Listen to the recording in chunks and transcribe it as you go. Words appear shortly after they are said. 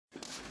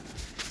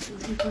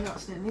You're not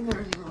standing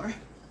there anymore.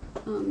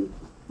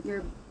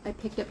 I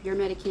picked up your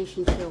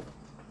medication too.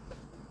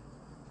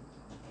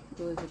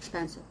 It was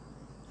expensive.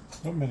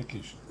 What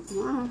medication?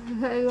 Well,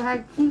 you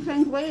had 2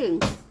 things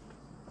waiting.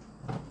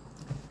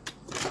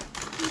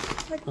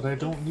 But I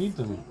don't need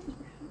them.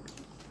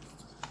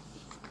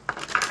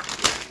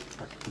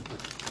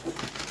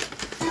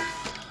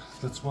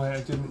 That's why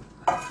I didn't,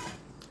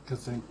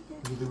 because I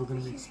knew they were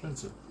going to be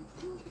expensive.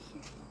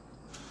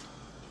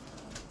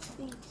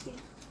 Thank you.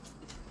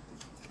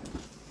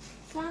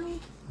 Mommy.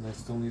 And I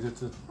still needed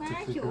to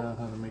figure out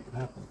how to make it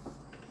happen.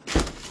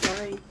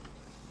 Sorry.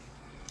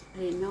 I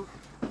didn't know.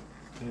 I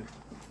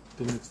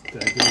didn't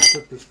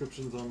put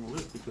prescriptions on the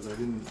list because I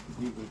didn't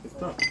usually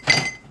pick up.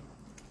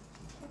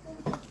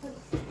 I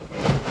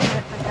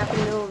happen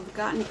to have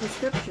gotten a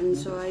prescription,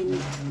 so I...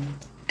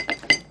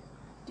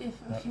 If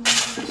you went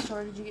to the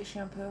store, did you get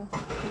shampoo?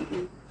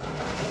 Mm-mm.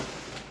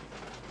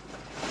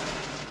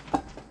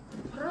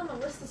 Put it on the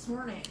list this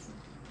morning.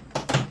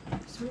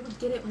 So we would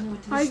get it when we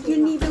went to the I store.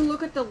 didn't even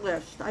look at the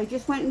list. I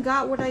just went and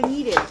got what I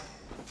needed.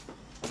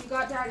 You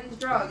got Daddy's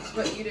drugs,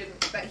 but he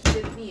didn't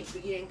need,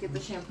 but you didn't get the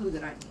shampoo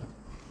that I need.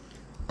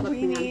 That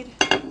we need.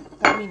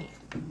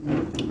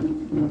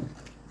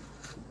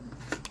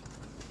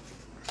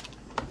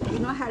 You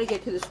know how to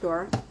get to the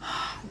store.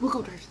 We'll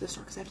go drive to the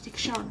store because I have to take a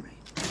shower tonight.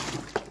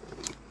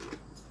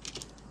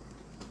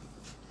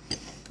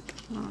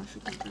 Oh, I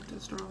should go drive to the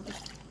store.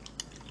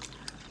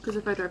 Because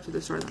if I drive to the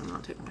store, then I'm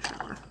not taking a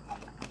shower.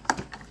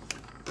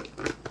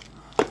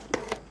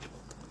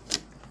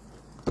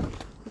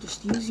 I'll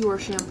just use your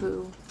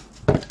shampoo.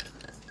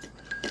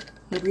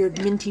 Your weird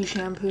minty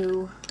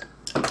shampoo.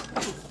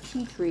 It's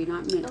tea tree,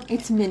 not mint.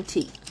 It's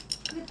minty.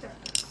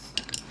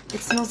 It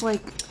smells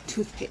like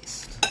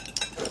toothpaste.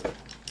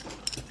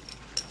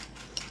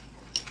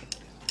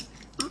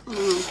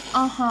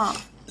 Uh-huh.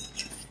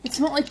 It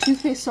smelled like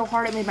toothpaste so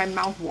hard it made my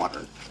mouth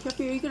water.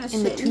 Jeffrey, are you gonna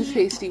In the sit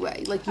toothpastey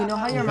way. Like, you know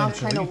how your mouth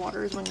kind of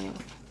waters when you...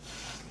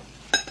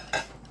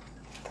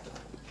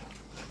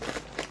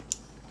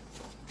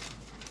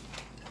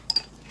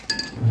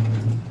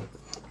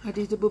 Are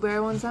these the blueberry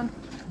ones then?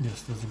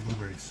 Yes, those are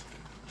blueberries.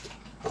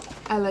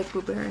 I like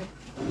blueberry.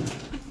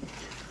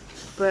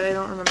 But I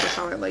don't remember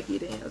how I like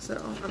eating it, so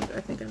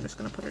I think I'm just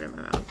going to put it in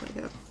my mouth like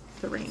a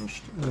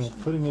deranged person.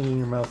 Putting it in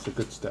your mouth is a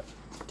good step.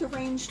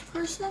 Deranged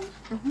person?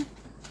 Mm-hmm.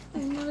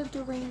 I'm not a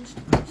deranged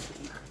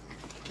person.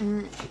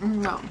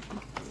 No.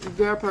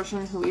 You're a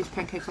person who eats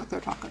pancakes like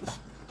they're tacos.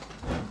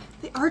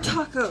 They are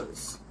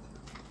tacos.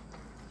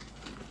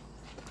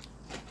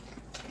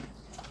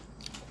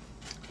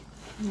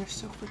 You're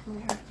so freaking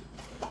weird.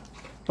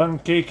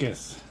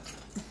 Pancakes.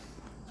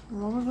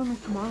 What was on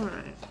tomorrow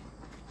night?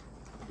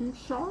 I'm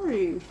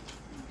sorry.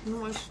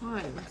 No, it's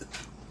fine.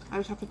 I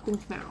just have to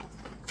think now.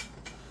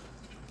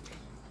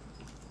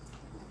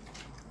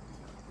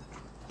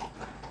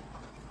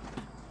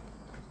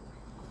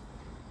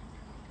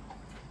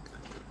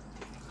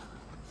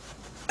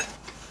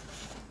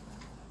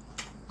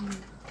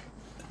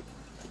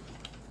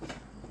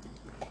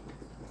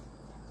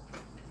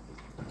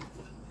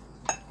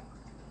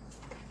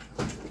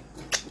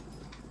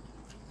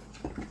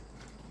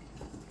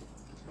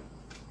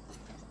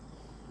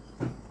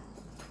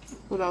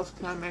 What else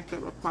can I make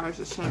that requires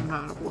the same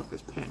amount of work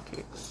as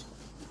pancakes?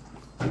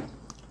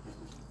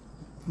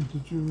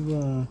 Did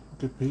you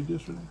get paid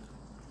yesterday?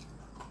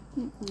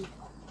 Mm-mm.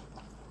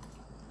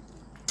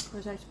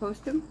 Was I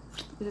supposed to?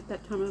 Is it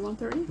that time at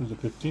 1:30? It was a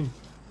 15.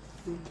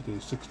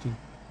 Today's 16.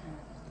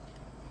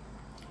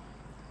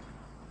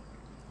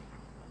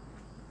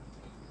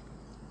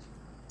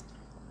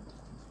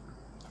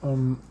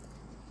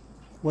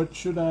 What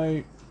should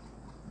I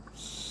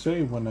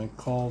say when I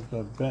call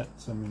the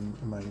vets? I mean,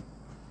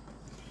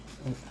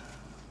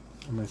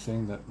 am I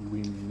saying that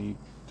we need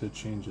to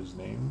change his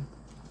name?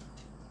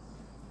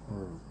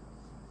 Or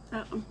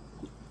I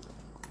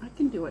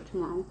can do it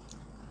tomorrow.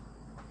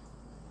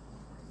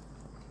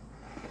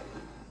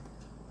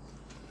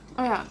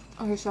 Oh yeah.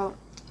 Okay, so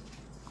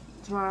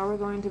tomorrow we're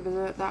going to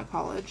visit that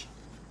college.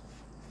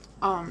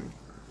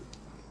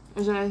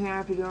 Is there anything I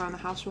have to do around the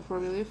house before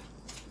we leave?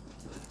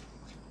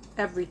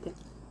 Everything.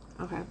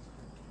 Okay.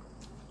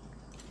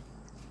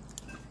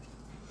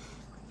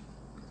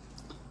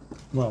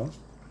 well,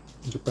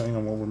 depending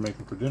on what we're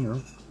making for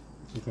dinner,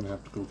 you're gonna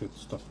have to go get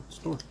stuff at the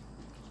store.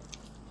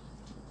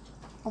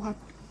 Okay.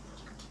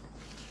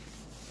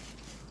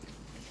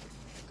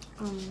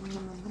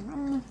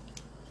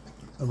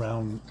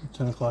 Around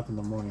 10 o'clock in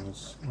the morning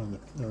is when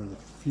there are the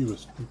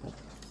fewest people.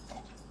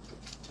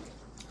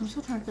 I'm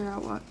still trying to figure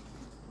out what I'm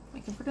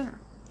making for dinner.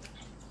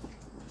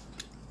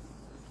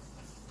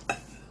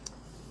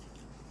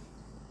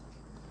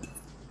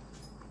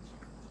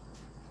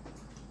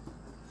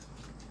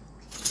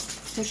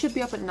 So I should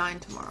be up at 9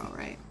 tomorrow,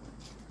 right?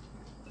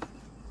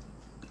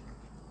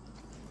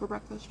 For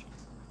breakfast.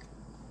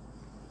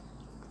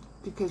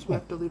 Because we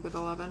have to leave at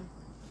 11.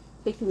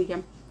 Bacon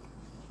weekend.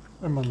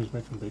 My mommy's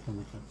making bacon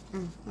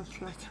weekend. That's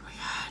true.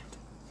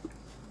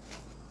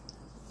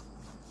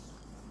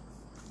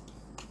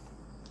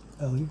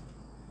 Ellie,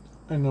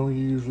 I know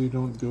you usually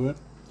don't do it,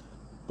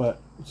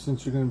 but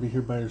since you're going to be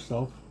here by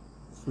yourself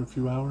for a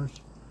few hours,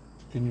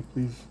 can you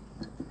please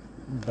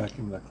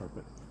vacuum that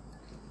carpet?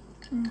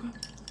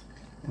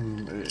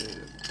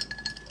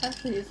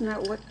 Actually, isn't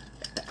that what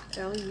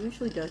Ellie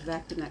usually does,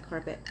 vacuum that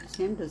carpet?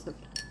 Sam does the...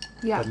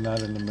 Yeah. But not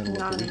in the middle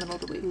Not of the in the week. middle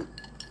of the week.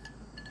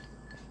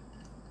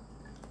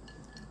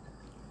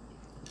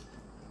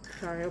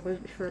 Sorry, I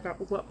wasn't sure about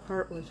what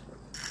part was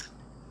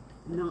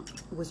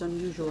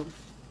unusual.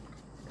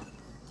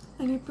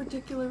 Any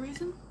particular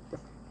reason?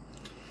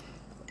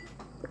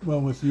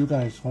 Well, with you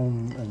guys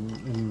home and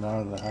in and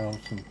out of the house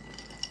and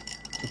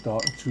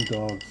the two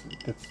dogs,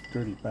 it gets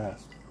dirty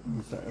fast.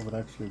 It would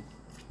actually,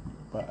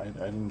 but I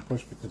didn't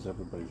push because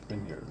everybody's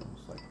been here. It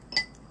was like,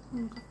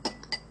 Okay.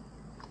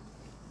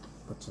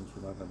 but since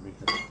we're not going to be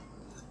here,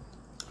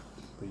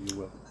 but you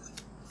will.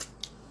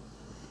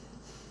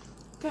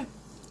 Okay.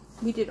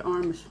 We did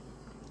arms.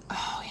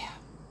 Oh, yeah.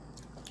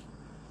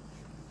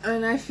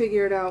 And I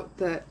figured out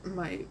that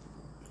my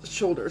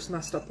shoulders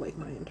messed up, like,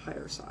 my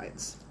entire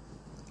sides.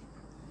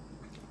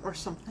 Or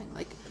something.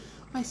 Like,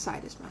 my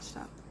side is messed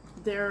up.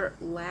 Their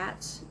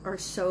lats are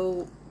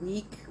so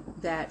weak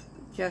that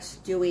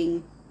just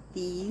doing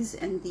these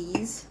and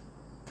these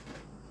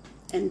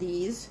and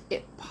these,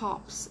 It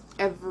pops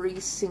every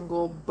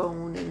single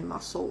bone and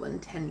muscle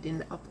and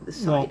tendon up the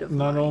side of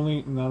not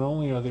mine.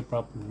 only are they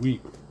probably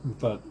weak,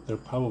 but they're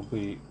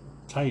probably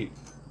tight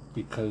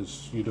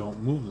because you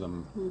don't move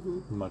them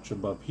much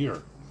above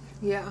here,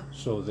 Yeah,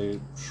 so they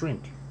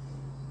shrink.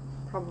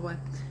 probably.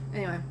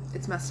 Anyway,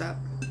 it's messed up.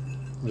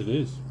 It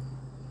is.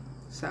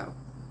 So,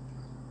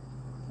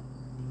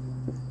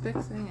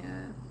 fixing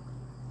it.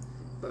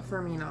 But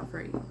for me, not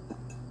for you.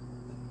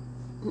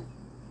 It's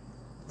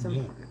Yeah.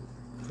 important.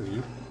 For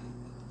you.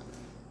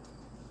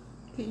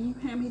 can you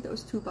hand me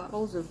those 2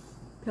 bottles of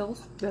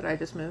pills? That I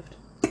just moved.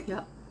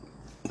 Yep.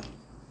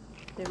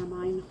 They're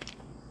mine.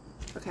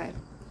 Okay,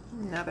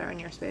 now they're in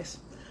your space.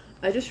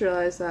 I just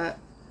realized that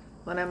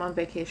when I'm on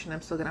vacation,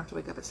 I'm still gonna have to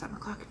wake up at 7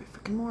 o'clock every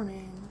freaking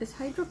morning. Is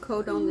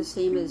hydrocodone the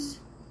same as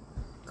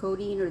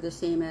codeine or the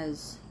same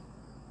as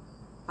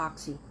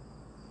oxy?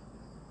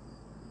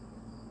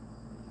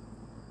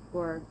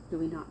 Or do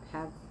we not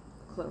have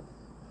a clue?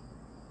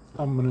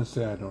 I'm gonna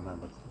say I don't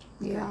have a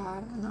clue. Yeah, I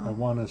don't know. I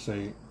want to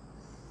say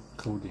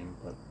codeine,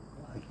 but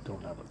I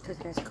don't have a clue. Because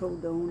it has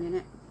codone in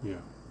it. Yeah.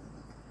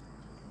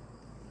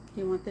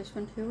 Do you want this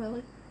one too,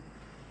 Ellie?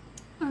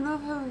 I don't know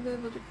if I would be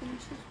able to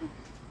finish this one.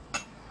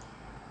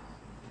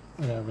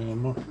 Are you having one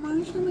more? I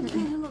usually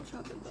can't handle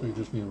chocolate, So you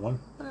just need one?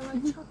 but I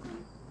like chocolate.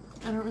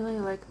 I don't really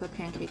like the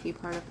pancakey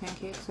part of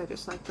pancakes. I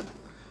just like the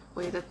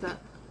way that the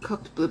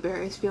cooked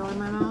blueberries feel in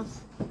my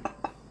mouth.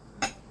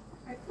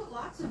 I put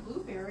lots of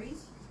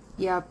blueberries.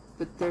 Yeah,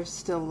 but they're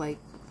still like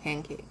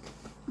pancake.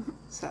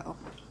 So,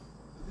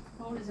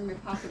 Phone is in my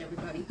pocket,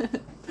 everybody.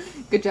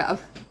 good job.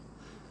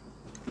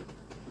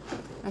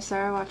 I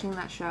started watching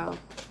that show.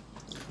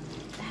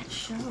 That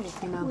show.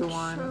 You know the Which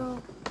one.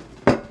 show?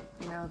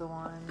 You know the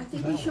one. I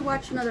think we should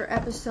watch another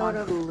episode On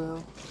of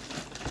Hulu.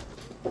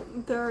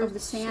 There's... The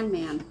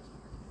Sandman.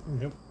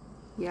 Yep.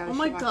 Yeah. we Oh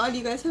my should watch- god,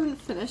 you guys haven't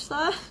finished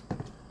that?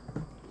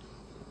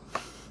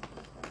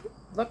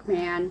 Look,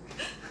 man.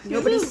 You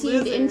Nobody guys are seemed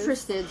losers.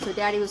 interested, so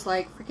Daddy was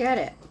like, forget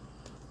it.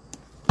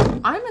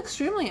 I'm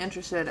extremely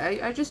interested.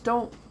 I just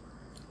don't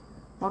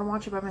want to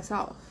watch it by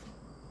myself.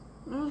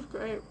 That was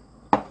great.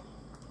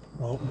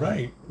 Well,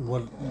 right.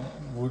 What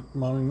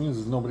mommy means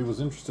is nobody was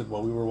interested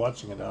while we were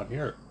watching it out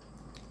here.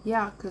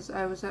 Yeah, because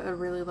I was at a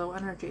really low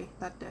energy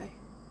that day.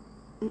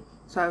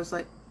 So I was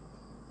like,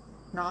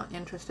 not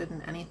interested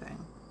in anything.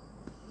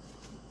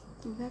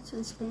 Well, that's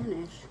in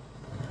Spanish.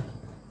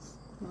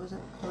 It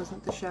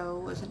wasn't the show,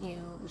 it wasn't you,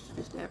 it was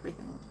just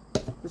everything.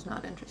 It was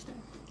not interesting.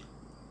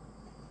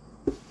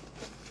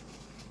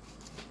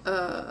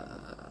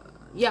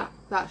 Yeah,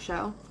 that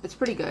show. It's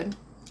pretty good,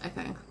 I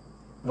think.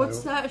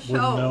 What's I that wouldn't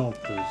show? know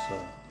because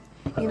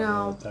I don't know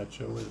know- what that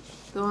show is.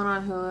 The one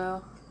on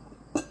Hulu.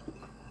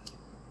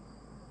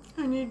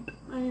 I need,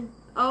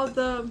 oh,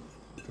 the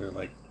They're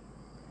like,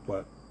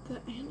 what,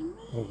 anime?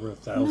 over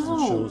 1,000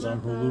 No. shows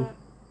on Hulu?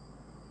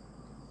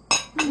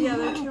 Yeah,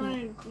 there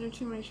are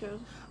too many shows.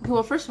 Okay,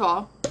 well, first of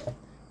all,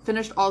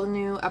 finished all the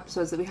new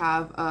episodes that we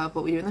have of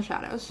What We Do in the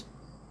Shadows.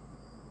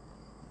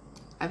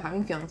 I'm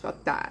having feelings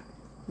about that.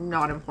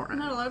 Not I'm important.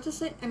 not allowed to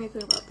say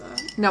anything about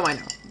that. No, I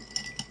know.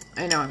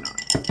 I know I'm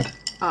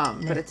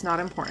not. But it's not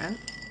important.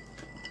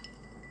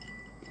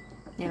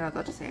 You're not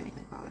allowed to say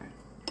anything about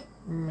it.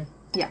 Mm.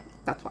 Yeah,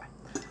 that's why.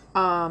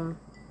 And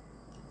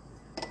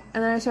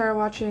then I started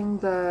watching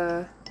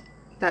that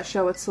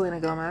show with Selena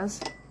Gomez.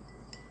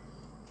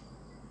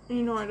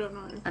 You know I don't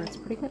know anything And it's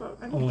pretty good. about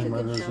it. Only It's a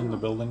good Murders show. in the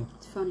Building.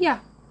 It's funny. Yeah.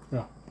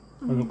 Yeah.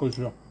 It's a good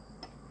show.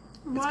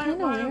 Why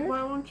kinda weird.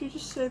 won't you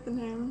just say the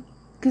name?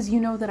 Because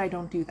you know that I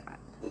don't do that.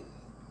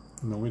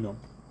 No, we don't.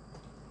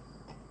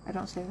 I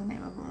don't say the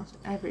name of almost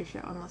every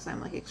show unless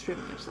I'm like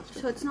extremely obsessed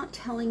with So it's not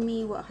telling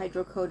me what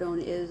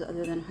hydrocodone is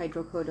other than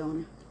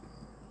hydrocodone.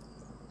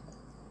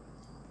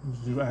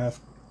 Did you ask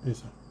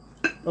Isa?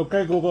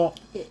 Okay, Google.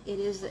 It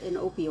is an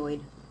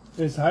opioid.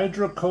 Is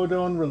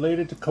hydrocodone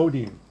related to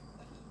codeine?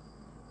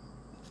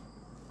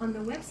 On the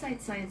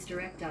website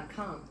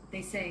ScienceDirect.com,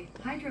 they say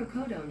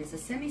hydrocodone is a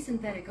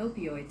semi-synthetic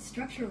opioid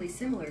structurally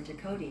similar to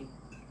codeine.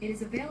 It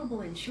is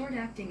available in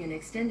short-acting and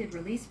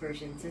extended-release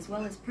versions as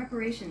well as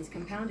preparations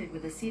compounded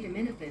with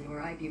acetaminophen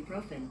or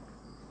ibuprofen.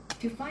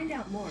 To find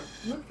out more,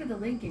 look for the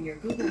link in your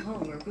Google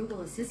Home or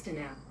Google Assistant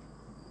app.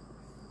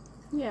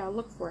 Yeah,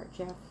 look for it,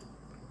 Jeff.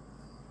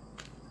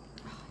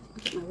 Oh, I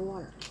didn't get my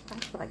water.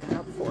 That's what I got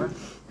up for.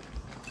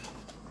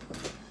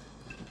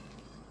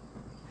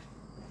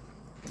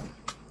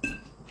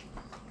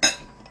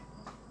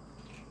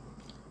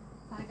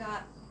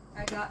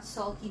 I got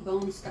salty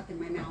bones stuck in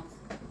my mouth.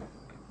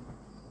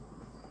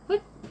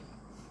 What?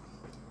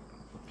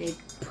 They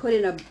put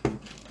in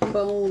a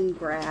bone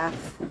graft.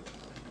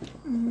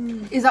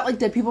 Is that like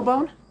dead people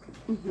bone?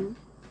 Mm-hmm.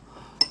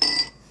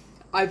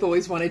 I've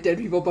always wanted dead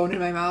people bone in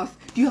my mouth.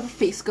 Do you have a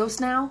face ghost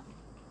now?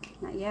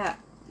 Not yet.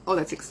 Oh,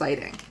 that's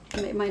exciting.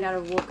 It might not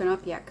have woken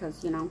up yet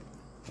because, you know.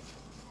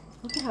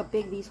 Look at how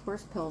big these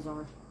horse pills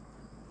are.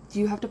 Do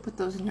you have to put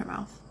those in your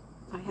mouth?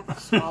 I have to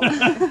swallow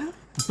it.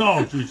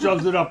 No, she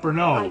shoves it up her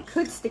I nose.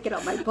 could stick it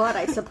up my butt,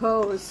 I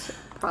suppose.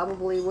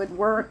 Probably would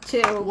work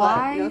too.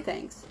 Why? But no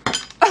thanks.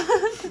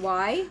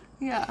 Why?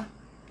 Yeah.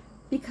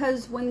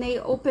 Because when they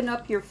open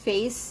up your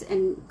face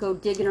and go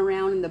digging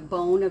around in the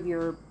bone of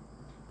your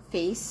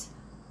face,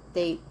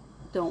 they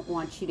don't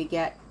want you to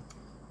get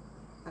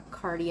a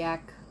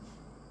cardiac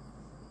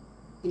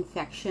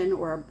infection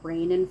or a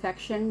brain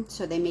infection,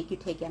 so they make you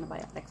take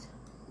antibiotics.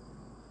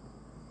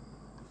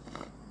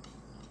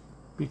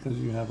 Because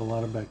you have a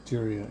lot of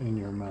bacteria in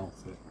your mouth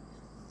that,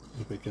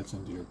 if it gets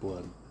into your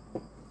blood,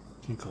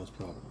 can cause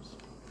problems.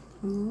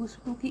 Ooh,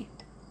 spooky.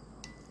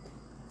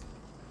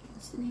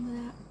 What's the name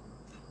of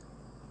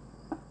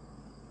that?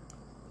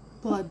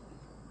 Blood.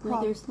 No,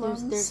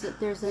 Problems.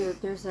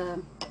 there's a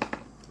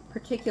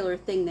particular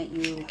thing that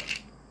you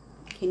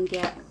can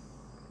get,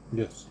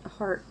 Yes. a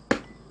heart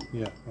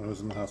Yeah, I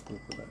was in the hospital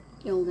for that.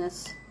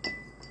 illness,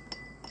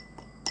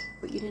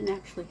 but you didn't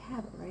actually have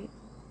it, right?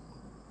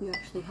 You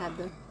actually had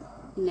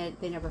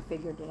they never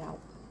figured it out.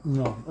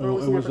 No, Or it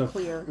was never a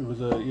clear. It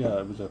was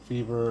a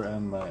fever,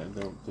 and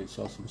they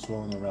saw some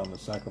swelling around the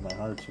sac of my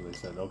heart, so they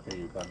said, okay,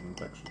 you got an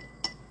infection.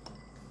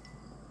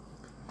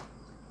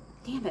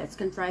 Damn it, it's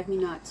gonna drive me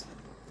nuts.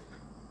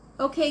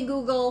 Okay,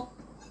 Google,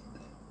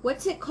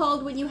 what's it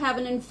called when you have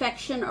an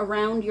infection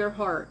around your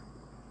heart?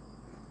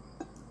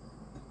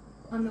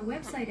 On the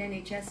website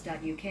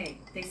nhs.uk,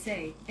 they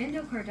say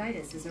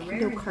endocarditis is a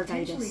rare and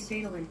potentially Endocarditis.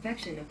 fatal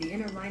infection of the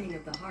inner lining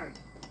of the heart.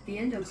 The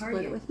Split it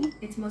endocardium. with me?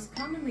 It's most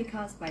commonly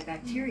caused by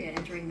bacteria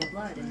entering the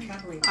blood and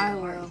traveling to I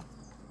the heart. will.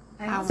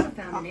 I also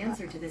found an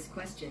answer to this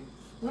question.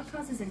 What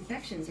causes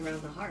infections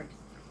around the heart?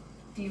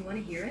 Do you want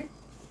to hear it?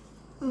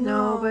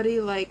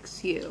 Nobody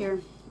likes you. Here.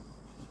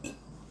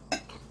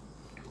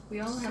 We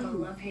all have a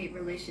love-hate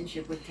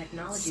relationship with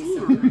technology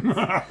Sam. sometimes.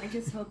 I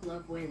just hope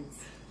love wins.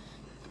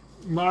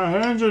 My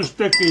hands are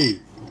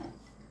sticky.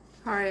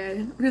 Sorry, I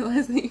didn't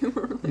realize that you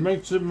were. It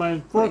makes my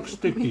fork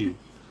sticky.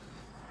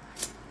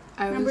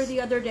 Remember the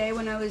other day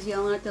when I was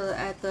yelling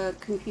at the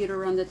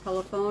computer on the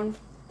telephone?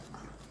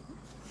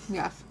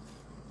 Yes.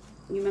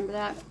 You remember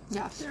that?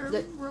 Yes. They're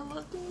The-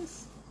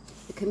 reluctance.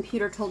 The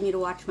computer told me to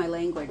watch my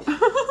language.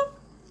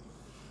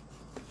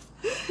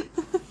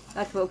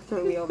 That's what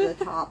threw me over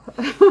the top.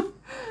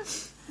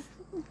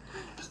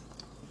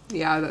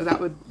 Yeah, that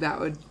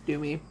would do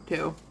me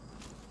too.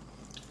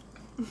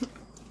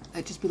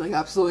 I'd just be like,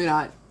 absolutely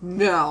not.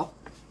 No.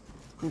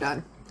 I'm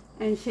done.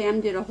 And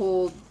Sam did a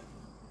whole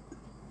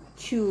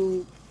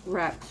 2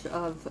 reps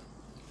of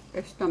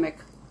a stomach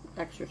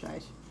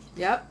exercise.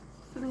 Yep.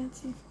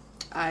 Nancy.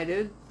 I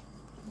did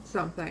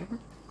something.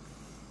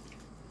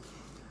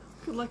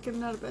 Good luck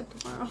getting out of bed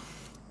tomorrow.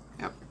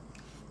 Yep.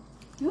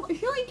 No,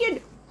 she only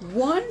did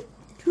 1,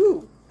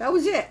 2. That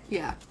was it.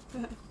 Yeah.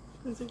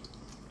 Is it-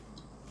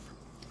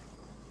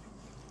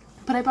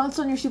 But I bounced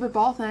on your stupid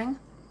ball thing.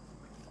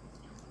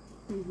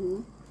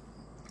 Mm-hmm.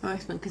 Oh, I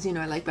spent because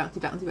I like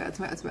bouncy.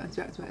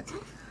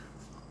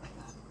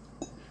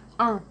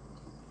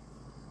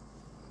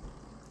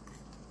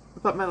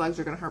 But my legs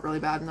are gonna hurt really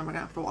bad, and then we're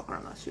gonna have to walk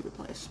around that stupid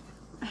place.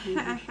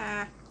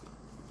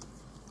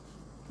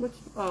 Which,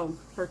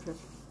 Purchase.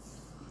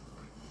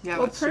 Yeah.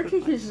 Well, that stupid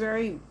Purchase place. is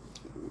very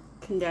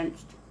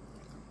condensed.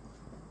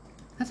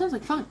 That sounds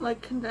like fun.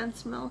 Like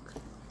condensed milk.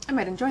 I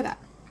might enjoy that.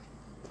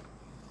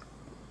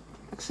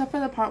 Except for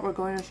the part where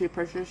going to see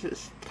Purchase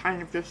is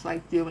kind of just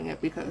like doing it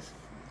because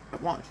I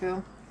want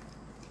to.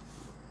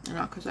 And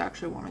not because I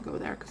actually want to go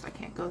there, because I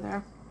can't go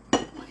there.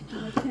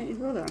 Why can't you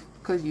go there?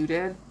 Because you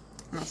did.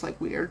 And that's like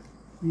weird.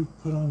 You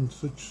put on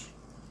such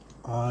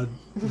odd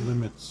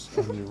limits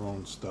on your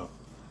own stuff.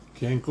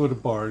 Can't go to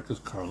Bard because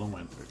Carla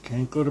went there.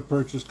 Can't go to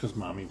Purchase because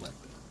Mommy went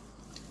there.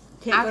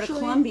 Can't go Actually- to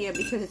Columbia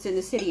because it's in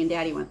the city and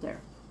Daddy went there.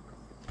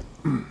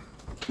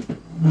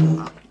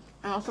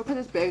 And also because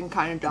it's big and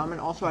kind of dumb,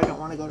 and also I don't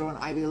want to go to an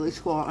Ivy League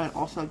school, and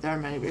also there are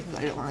many reasons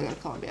I don't want to go to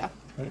Columbia.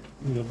 Right?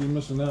 You'll be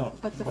missing out.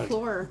 But the by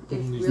floor is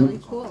putting these really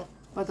nuts on. cool.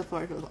 But the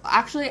floor is really cool.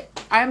 Actually,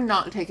 I'm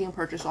not taking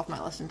purchase off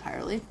my list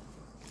entirely.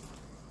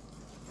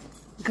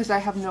 Because I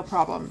have no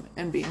problem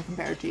in being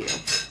compared to you.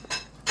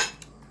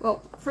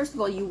 Well, first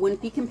of all, you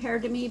wouldn't be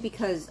compared to me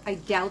because I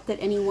doubt that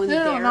anyone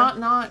No, there.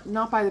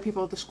 not by the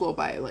people at the school,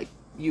 by like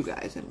you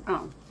guys and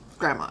Oh.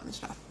 grandma and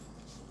stuff.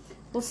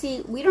 Well,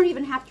 see, we don't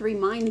even have to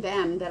remind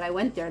them that I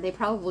went there. They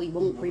probably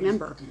won't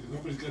remember.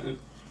 Nobody's gonna.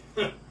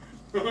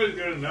 Nobody's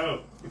gonna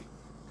know.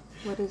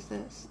 What is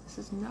this? This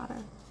is not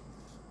a...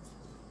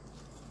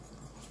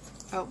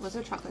 Oh, it was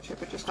a chocolate chip.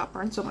 It just got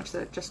burned so much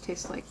that it just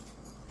tastes like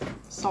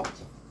salt.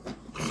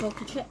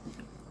 Salted chip.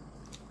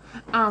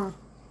 Yeah,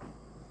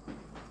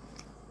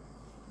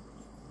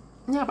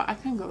 but I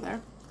can go there.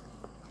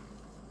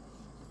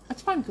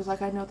 That's fine, because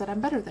like I know that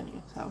I'm better than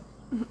you, so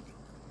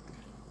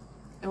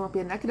it won't be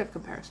a negative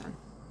comparison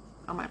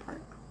on my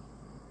part.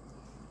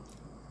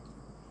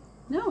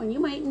 No, and you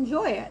might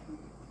enjoy it.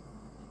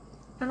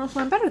 And also,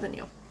 I'm better than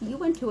you. You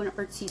went to an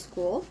artsy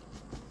school.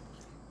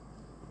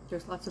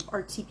 There's lots of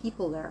artsy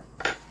people there.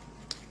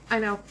 I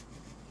know.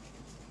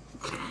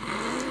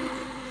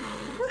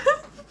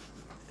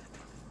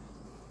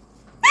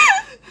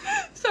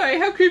 Sorry,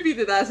 how creepy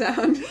did that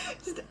sound?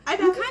 I'm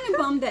kind of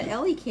bummed that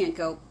Ellie can't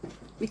go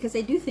because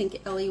I do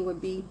think Ellie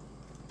would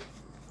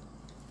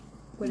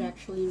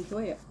actually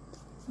enjoy it.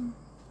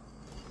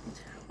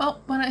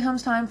 Well, when it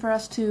comes time for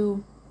us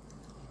to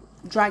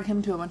drag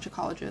him to a bunch of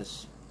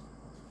colleges,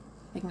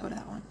 we can go to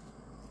that one.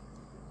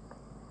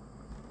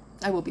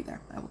 I will be there.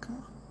 I will come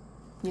along.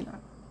 You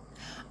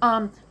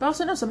know. But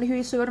also know somebody who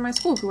used to go to my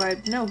school, who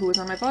I know, who was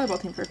on my volleyball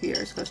team for a few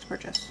years, goes to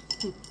purchase.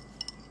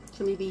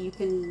 So maybe you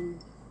can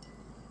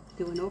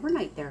do an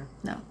overnight there.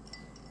 No.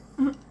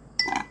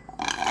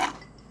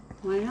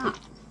 Why not?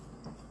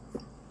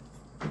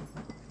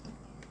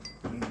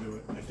 I didn't do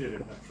it. I did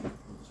it actually.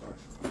 I'm sorry.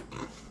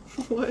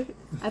 What?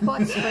 I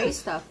bought spray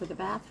stuff for the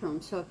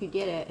bathroom, so if you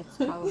did it, it's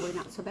probably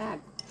not so bad.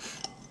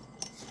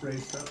 Spray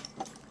stuff.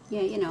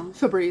 Yeah, you know.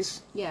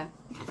 Febreze. Yeah.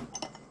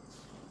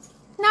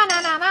 Na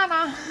na na na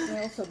na.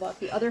 I also bought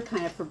the other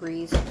kind of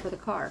Febreze for the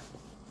car.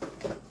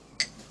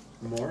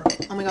 More?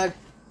 Oh my god.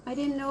 I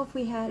didn't know if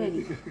we had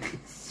any.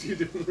 You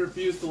didn't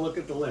refuse to look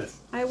at the list.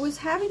 I was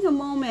having a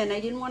moment. I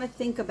didn't want to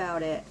think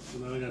about it. So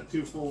now I got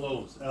 2 full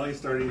loaves. Allie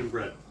started eating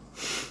bread.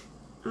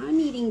 I'm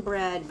eating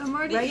bread I'm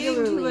already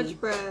regularly. eating too much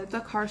bread.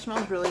 The car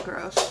smells really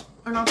gross.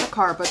 Or not the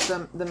car, but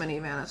the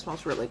minivan. It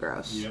smells really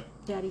gross. Yep.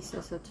 Daddy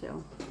says so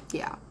too.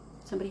 Yeah.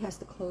 Somebody has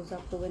to close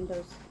up the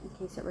windows in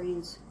case it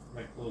rains.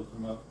 I closed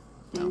them up.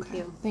 Thank Okay.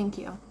 you. Thank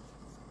you.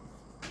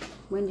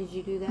 When did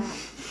you do that?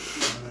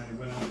 And I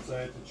went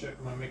outside to check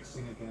my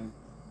mixing again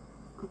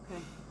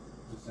Okay.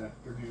 this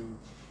afternoon.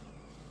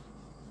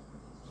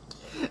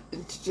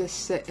 To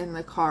just sit in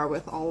the car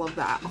with all of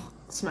that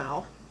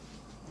smell.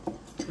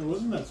 It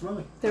wasn't that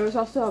smelly. There was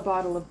also a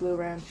bottle of Blue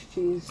Ranch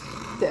cheese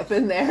dip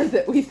in there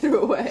that we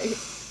threw away.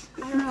 I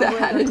don't know That whether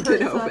hadn't Kurt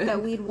been thought opened.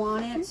 that we'd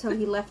want it, so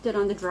he left it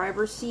on the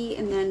driver's seat,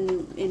 and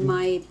then in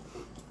my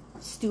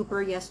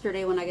stupor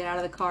yesterday when I got out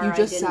of the car, You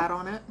just I didn't. sat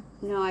on it.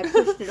 No, I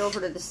pushed it over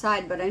to the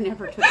side, but I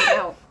never took it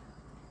out.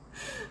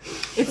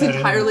 It's I didn't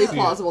entirely see it.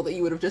 plausible that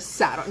you would have just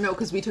sat on. No,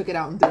 because we took it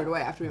out and threw it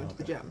away after we went to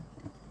the gym.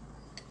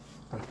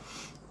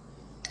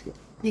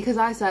 Because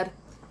I said,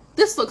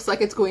 this looks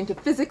like it's going to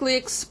physically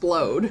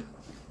explode.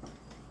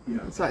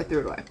 Yeah. So I threw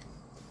it away.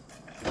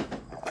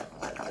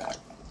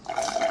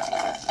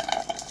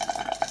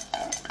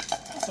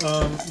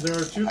 There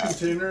are 2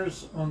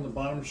 containers on the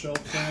bottom shelf,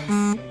 Sam,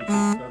 when you take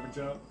the garbage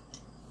out.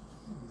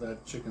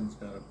 That chicken's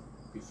gotta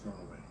be thrown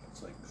away.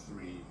 It's like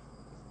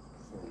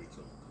 3-4 weeks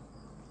old.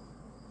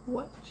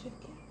 What chicken?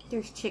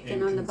 There's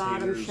chicken In on the bottom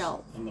containers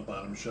shelf. On the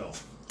bottom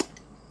shelf.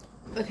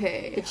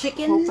 Okay. The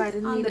chicken Hope I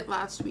didn't on eat the- it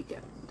last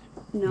weekend.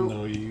 No,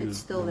 No, you it's used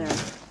still them. there,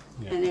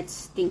 Yeah. and it's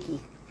stinky.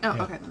 Oh,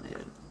 Yeah. okay, then I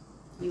did.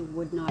 You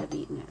would not have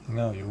eaten it.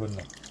 No, you wouldn't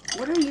have.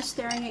 What are you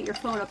staring at your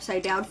phone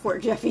upside down for,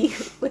 Jeffy?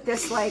 With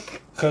this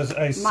like Because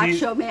I see,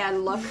 macho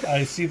man look.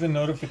 I see the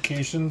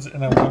notifications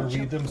and I want to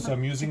read them, so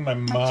I'm using my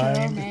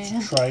mind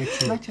man. to try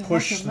to Macho,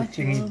 push macho, the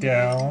thing macho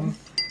down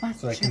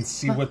so I can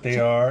see what they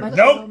are. Macho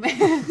Nope!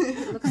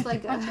 man. Looks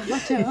like a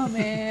Macho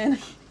man.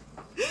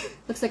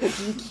 looks like a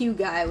GQ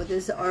guy with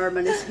his arm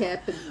on his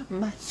hip and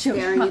Macho,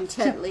 staring macho,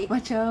 intently.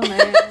 Macho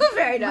man.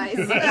 Very nice.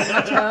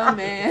 Macho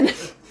man.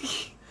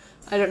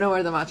 I don't know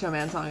where the Macho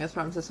Man song is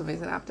from, so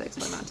somebody's gonna have to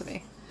explain that to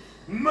me.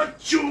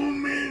 Macho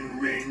Man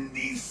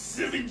Randy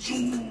Savage.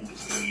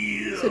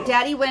 Yeah. So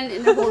Daddy went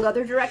in a whole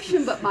other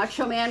direction, but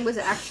Macho Man was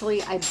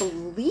actually, I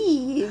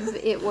believe,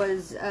 it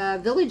was a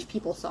Village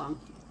People song.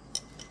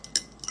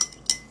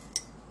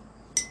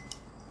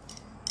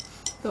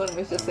 The one I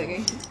was just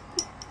singing.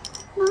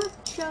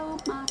 Macho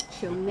I know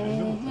the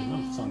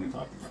Man, song you're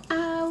talking about.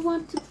 I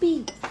want to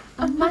be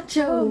a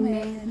macho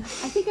man.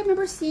 I think I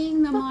remember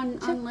seeing them on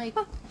like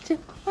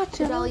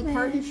the Dolly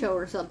Parton show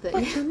or something.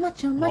 Macho,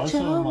 macho, Well, I saw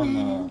macho him on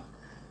man.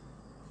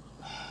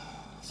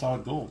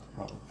 Solid Gold,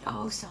 probably.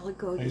 Oh, Solid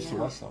Gold. I used to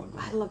yeah. watch Solid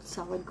Gold. I loved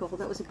Solid Gold.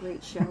 That was a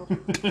great show.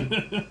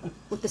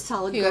 With the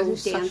Solid You guys are Gold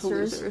such dancers.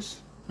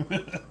 losers.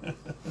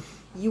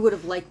 You would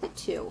have liked it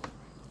too.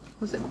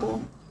 Was it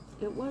cool?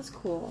 It was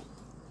cool.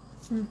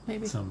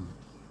 Maybe. Some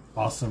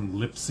awesome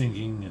lip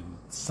syncing and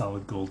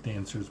Solid Gold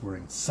dancers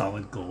wearing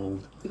solid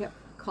gold Yep.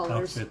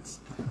 Colors.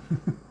 outfits.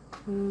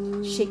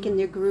 Shaking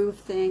their groove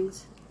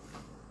things.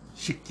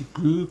 Shake your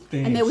groove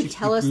thing. And they would shake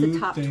tell your us the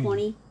groove top thing.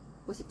 20.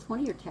 Was it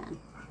 20 or 10?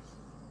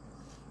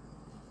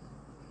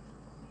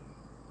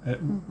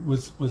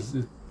 Was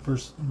it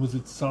first? Was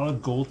it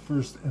Solid Gold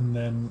first, and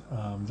then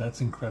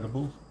That's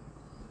Incredible?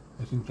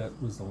 I think that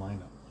was the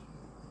lineup.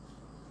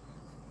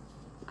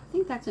 I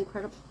think That's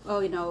Incredible.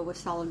 Oh, it was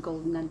Solid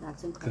Gold and then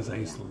That's Incredible. Because I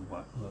used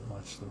yeah. to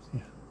watch those.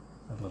 Yeah,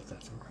 I love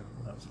That's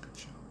Incredible. That was a good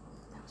show.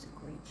 That was a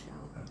great show.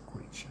 That was a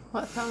great show.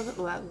 What? That was it?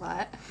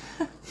 What?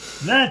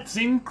 That's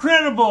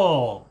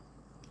incredible.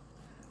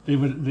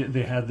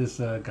 They had this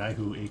guy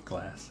who ate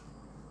glass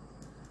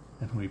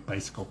and who ate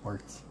bicycle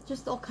parts.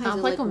 Just all kinds Sounds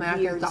of like like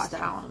America's weird Got stuff.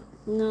 Talent.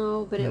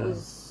 No, but it No.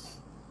 was.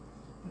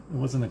 It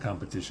wasn't a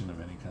competition of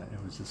any kind. It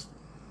was just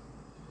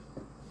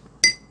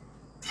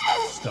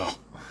stuff.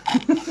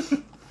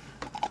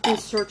 In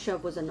Search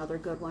Of was another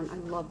good one. I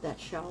love that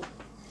show.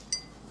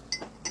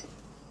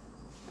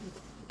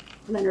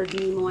 Leonard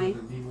Nimoy.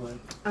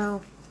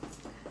 Oh.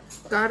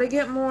 Gotta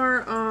get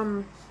more,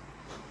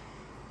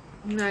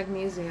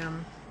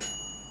 magnesium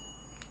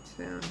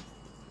soon.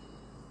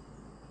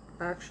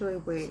 Actually,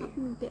 wait.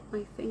 Something bit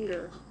my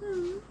finger.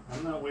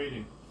 I'm not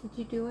waiting. Did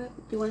you do it?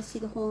 Do you want to see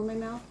the hole in my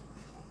mouth?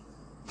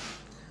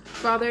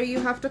 Father, you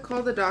have to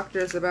call the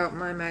doctors about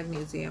my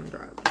magnesium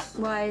drugs.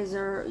 Why is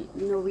there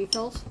no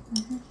refills?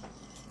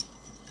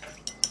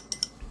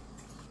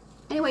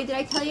 Anyway, did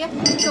I tell you?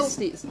 So,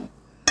 Sneeze.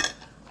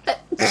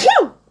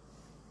 Achoo!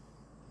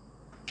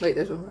 Wait,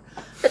 there's one more.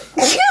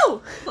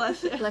 Achoo!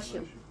 Bless you. bless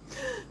you.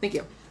 Thank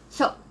you.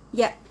 So,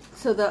 yeah.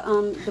 So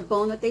the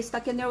bone that they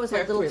stuck in there was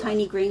like There, little 3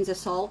 tiny grains of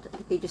salt.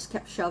 They just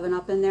kept shoving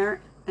up in there,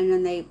 and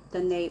then they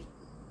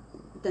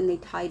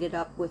tied it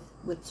up with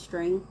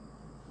string.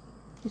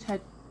 You had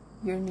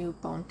your new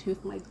bone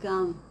tooth. My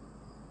gum.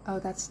 Oh,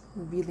 that's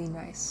really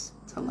nice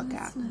to look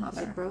at, Is it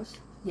Mother. gross?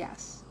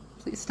 Yes.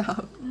 Please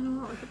stop. I don't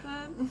want to look at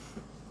that.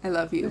 I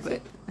love you,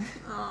 but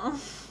Oh.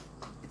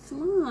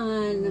 Come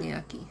on.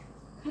 yucky.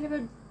 What kind of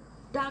a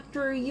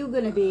doctor are you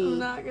gonna be? I'm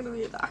not gonna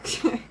be a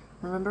doctor.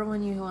 Remember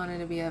when you wanted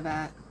to be a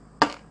vet?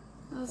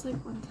 That was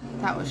like one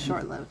time. That was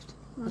short-lived.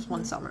 It was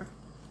one summer.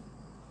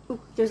 Ooh,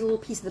 there's a little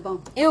piece of the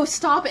bone. Ew,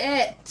 stop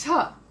it!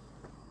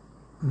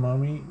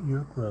 Mommy,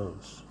 you're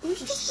gross. It's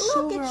just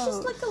so look. It's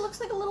just gross. like it looks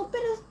like a little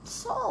bit of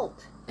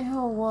salt.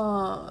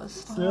 Ew,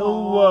 stop.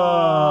 Ew.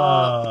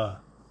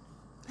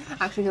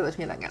 Actually, here, let's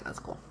do that again. That's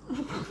cool.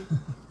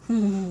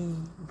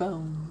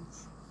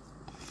 Bones.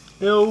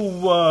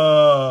 Ew.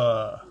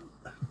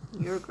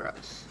 You're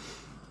gross.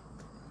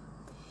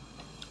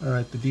 All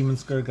right, the Demon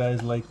Scar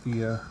guys like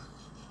the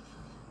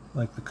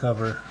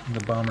cover,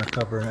 the bomber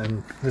cover,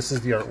 and this is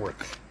the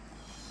artwork.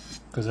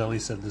 Because Ellie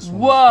said this one.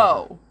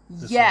 Whoa! Was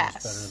better. This Yes!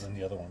 one was better than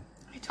the other one.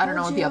 I don't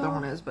know what the other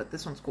one is, but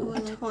this one's cool. Ooh, I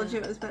like Told that. you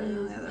it was better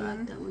than the other I like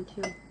one. that one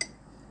too.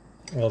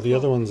 Well, the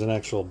other one's an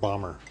actual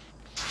bomber.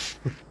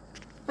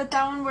 But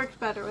that one worked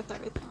better with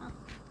everything on.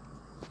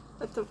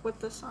 With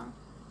the song.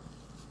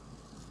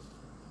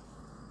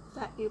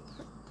 That you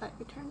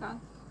turned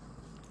on.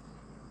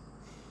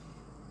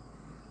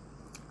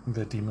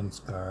 The Demon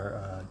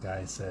Scar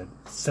guy said,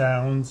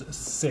 "Sounds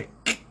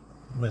sick,"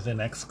 with an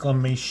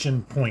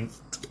exclamation point.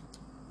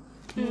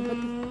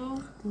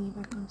 Oh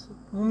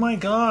my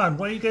God!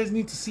 Why you guys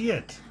need to see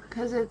it?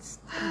 Because it's...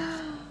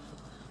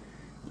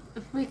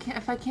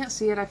 If I can't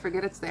see it, I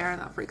forget it's there, and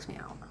that freaks me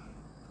out.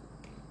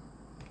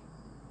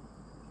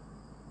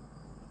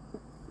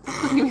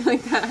 Look at me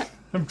like that.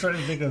 I'm trying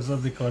to think of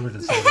something clever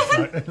to say.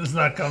 It's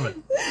not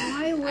coming.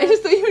 My I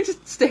just thought you were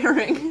just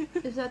staring.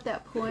 is at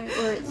that point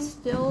where it's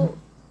still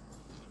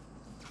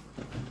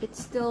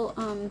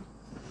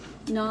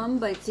numb,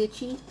 but it's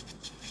itchy.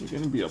 You're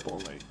gonna be up all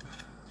night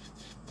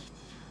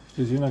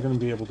because you're not gonna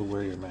be able to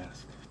wear your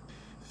mask.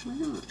 Why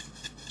not?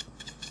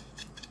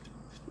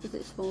 Is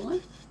it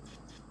swollen?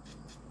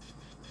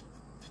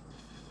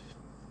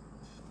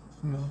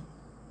 No.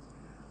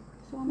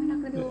 So am I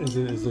not gonna be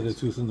able Is it a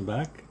tooth in the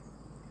back?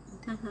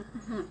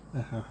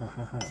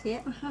 see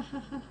it?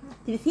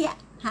 Did you see it?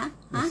 Huh?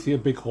 I see a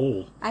big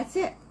hole. That's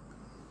it.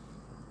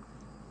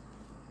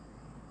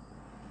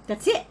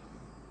 That's it.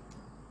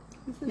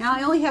 Now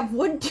I only have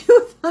one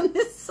tooth on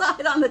this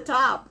side on the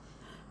top.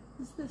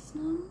 Is this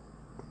numb?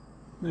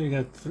 No, you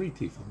got 3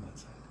 teeth on that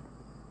side.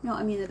 No,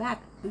 I mean the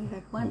back. I only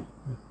have one.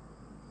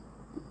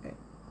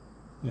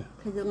 Yeah.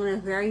 Because the one in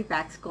the very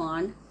back's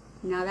gone.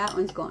 Now that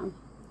one's gone.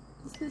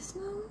 Is this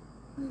numb?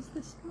 Or is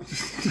this numb?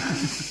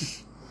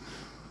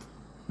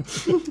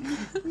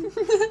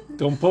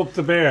 Don't poke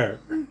the bear.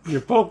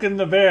 You're poking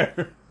the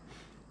bear.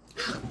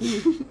 I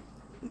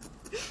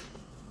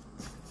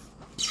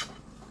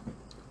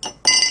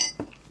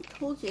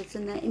told you it's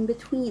in that in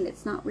between.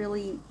 It's not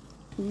really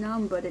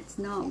numb, but it's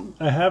numb.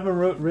 I haven't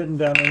written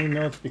down any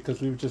notes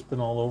because we've just been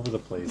all over the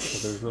place.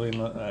 So there's really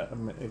not.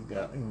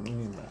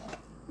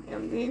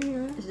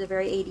 This is a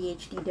very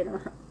ADHD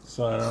dinner.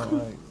 So I don't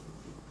like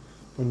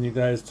when you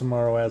guys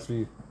tomorrow ask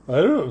me.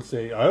 I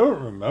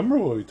don't remember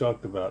what we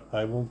talked about.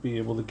 I won't be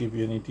able to give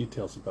you any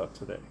details about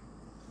today.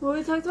 Well,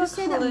 we talked about Just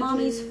say that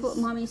colleges.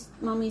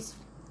 mommy's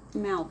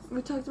mouth.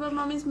 We talked about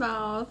mommy's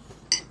mouth.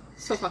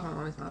 Still talking about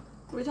mommy's mouth.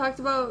 We talked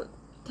about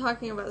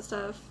talking about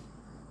stuff.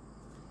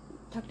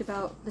 Talked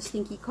about the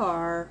stinky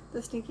car,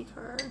 The stinky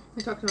car.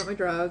 We talked about my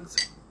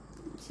drugs.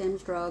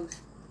 Sam's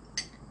drugs.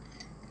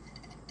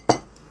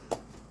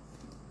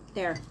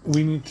 There.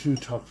 We need to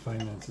talk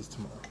finances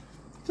tomorrow.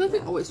 I feel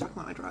like we always talk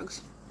about my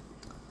drugs.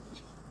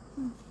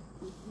 We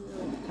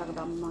like to talk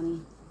about money.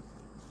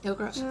 Ew,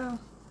 gross. Yeah.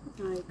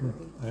 I agree.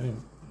 I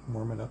didn't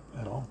warm it up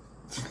at all.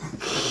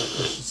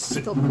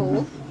 Still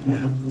cold?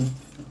 Yeah.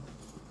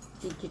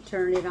 Did you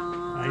turn it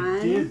on?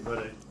 I did, but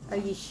it Are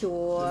you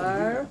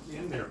sure? wasn't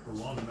in there for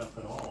long enough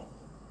at all.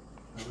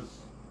 I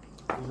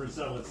was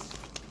overzealous,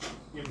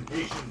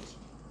 impatient.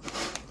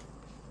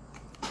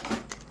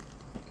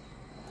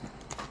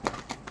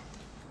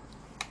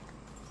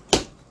 I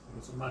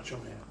was a macho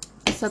man.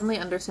 I suddenly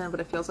understand what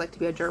it feels like to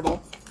be a gerbil.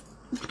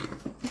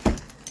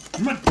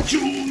 Macho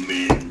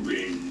man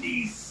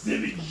Randy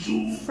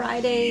Savage.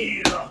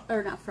 Friday,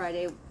 or not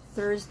Friday,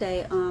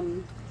 Thursday,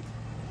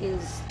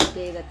 is the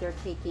day that they're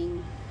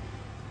taking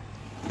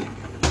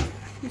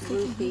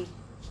Ruthie.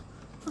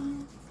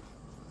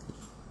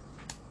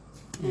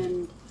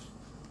 And,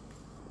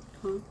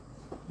 huh?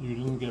 You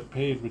didn't get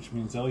paid, which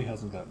means Ellie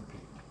hasn't gotten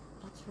paid.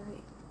 That's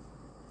right.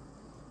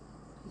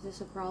 Is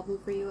this a problem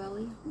for you,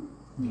 Ellie?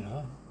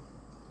 Yeah,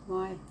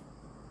 Why?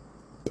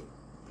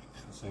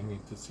 because I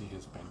need to see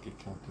his bank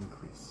account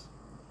increase.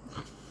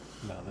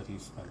 Now that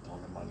he's spent all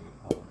the money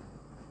on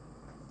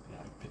the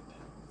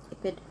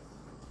iPad. Good.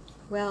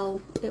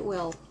 Well, it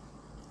will.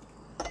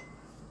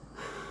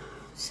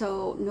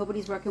 So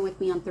nobody's working with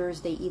me on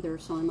Thursday either,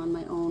 so I'm on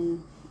my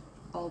own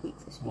all week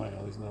this week. Why,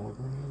 Ellie's not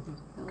working with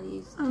you?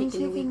 Ellie's I'm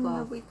taking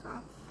the week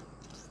off.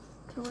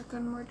 to work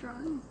on more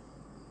drawing.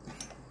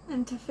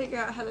 And to figure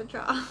out how to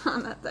draw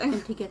on that thing.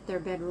 And to get their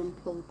bedroom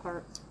pulled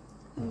apart.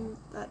 And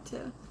that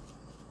too.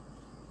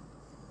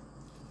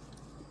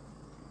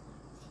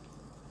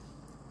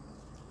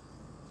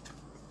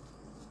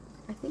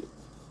 I think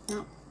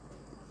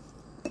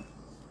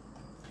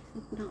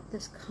not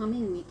this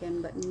coming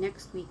weekend, but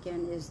next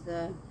weekend is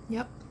the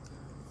Yep.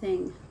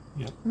 thing.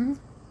 Yep. Mm-hmm.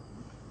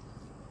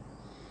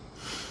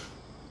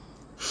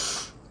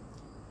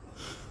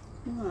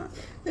 What?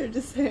 They're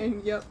just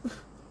saying, yep.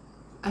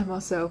 I'm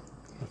also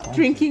The farm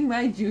drinking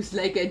my juice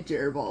like a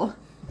gerbil.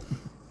 thing.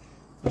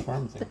 The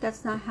farm thing. But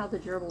that's not how the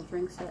gerbil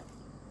drinks it.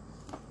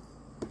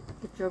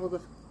 The gerbil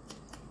goes,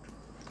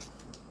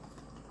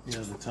 Yeah,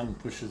 the tongue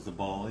pushes the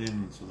ball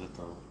in so that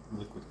the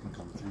liquid can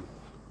come through.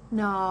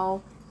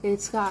 No,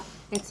 it's a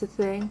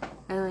thing,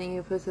 and then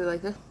you put it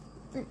like this.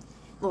 A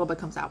little bit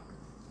comes out.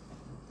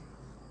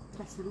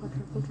 that's not what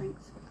gerbil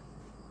drinks.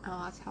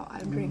 Oh, that's how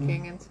I'm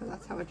drinking, and so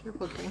that's how a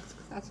gerbil drinks,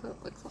 because that's what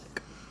it looks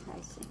like.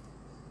 I see.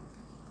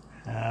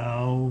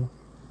 How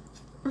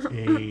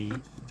a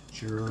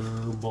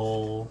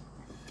gerbil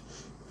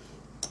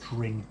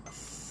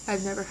drinks.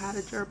 I've never had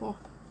a gerbil.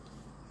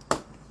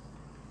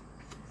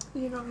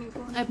 You don't need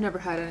one. I've never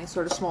had any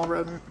sort of small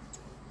rodent.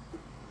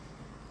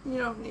 You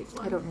don't need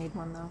one. I don't need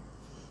one, though.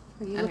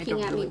 Are you And I looking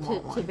don't at really me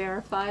want to one.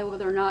 verify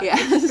whether or not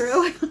Yes. it's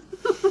true?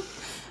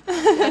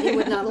 Daddy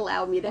would not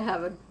allow me to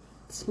have a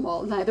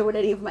small, neither would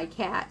any of my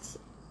cats.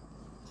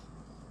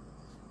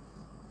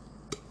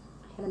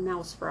 I had a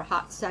mouse for a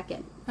hot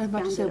second. I was about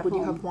to Found say, it at would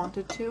you home. have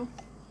wanted to?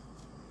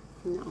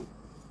 No.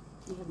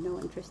 I have no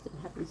interest in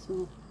having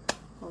small.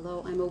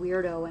 Although I'm a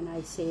weirdo and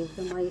I save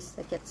the mice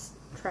that gets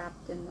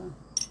trapped in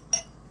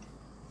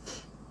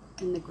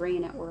the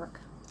grain at work.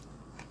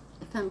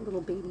 I found a little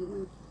baby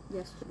one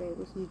yesterday. It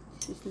was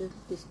she's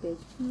this big.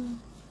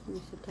 It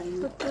was so tiny.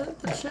 But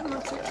the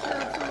chipmunks are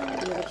terrifying.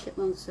 The other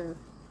chipmunks are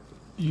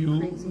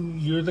crazy.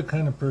 You're the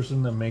kind of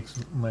person that makes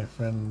my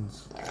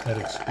friend's head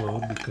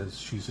explode because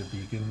she's a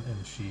vegan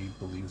and she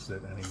believes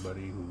that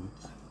anybody who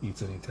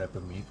eats any type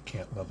of meat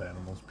can't love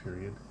animals,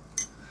 period.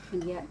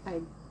 And yet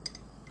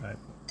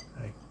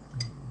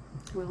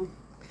well,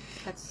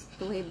 that's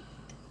the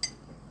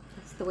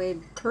way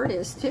Kurt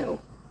is too.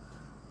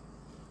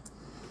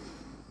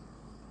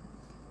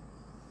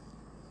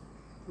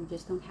 We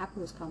just don't have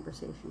those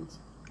conversations.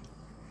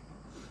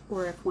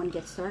 Or if one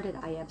gets started,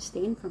 I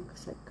abstain from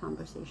said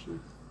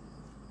conversation.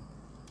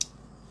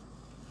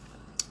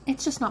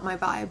 It's just not my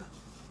vibe.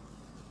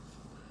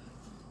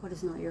 What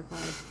is not your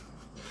vibe?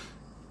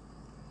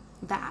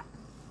 That.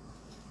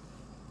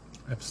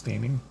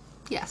 Abstaining?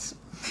 Yes.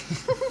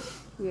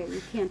 Yeah,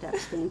 you can't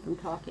abstain from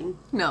talking.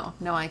 No,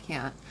 I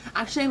can't.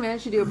 Actually, I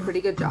managed to do a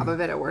pretty good job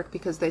of it at work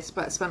because they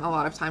spent a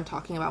lot of time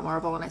talking about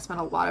Marvel, and I spent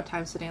a lot of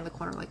time sitting in the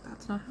corner like,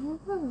 that's not how it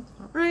was. That's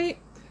not right.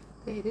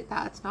 They did.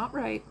 That's not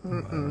right. I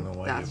don't know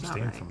why you That's not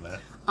abstain right. from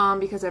that.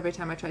 Because every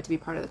time I tried to be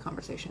part of the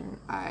conversation,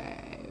 I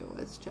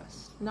was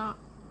just not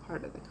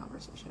part of the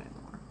conversation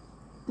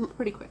anymore.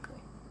 Pretty quickly.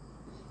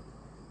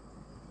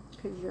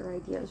 Because your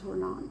ideas were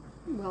not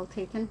well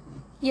taken.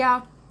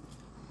 Yeah.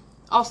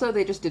 Also,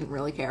 they just didn't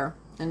really care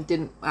and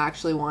didn't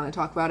actually want to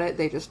talk about it.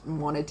 They just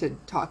wanted to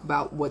talk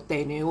about what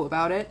they knew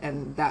about it,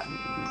 and that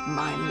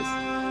mine was...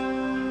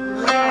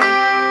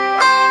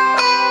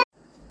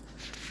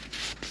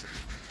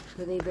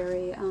 Were they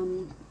very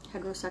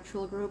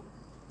heterosexual group?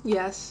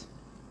 Yes,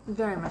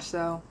 very much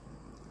so.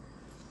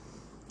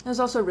 It was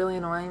also really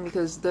annoying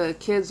because the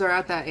kids are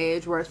at that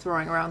age where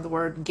throwing around the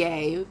word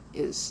gay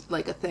is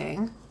like a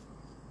thing.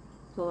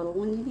 The little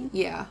one, you mean?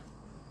 Yeah.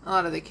 A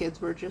lot of the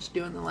kids were just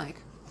doing the like,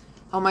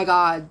 oh my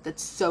god,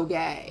 that's so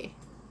gay.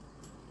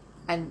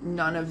 And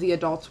none of the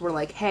adults were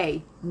like,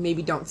 hey,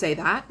 maybe don't say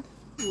that.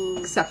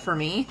 Except for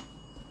me.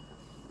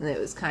 And it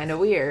was kind of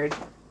weird.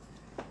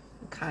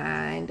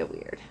 Kind of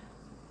weird.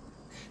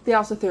 They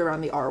also threw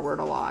around the R word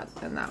a lot,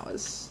 and that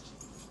was...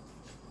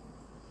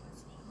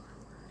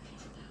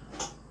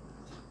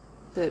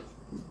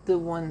 The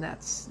one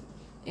that's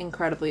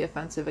incredibly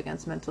offensive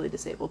against mentally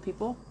disabled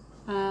people.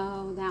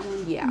 Oh, that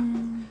one? Yeah.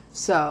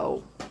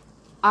 So,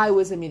 I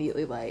was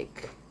immediately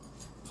like,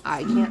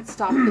 I can't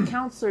stop the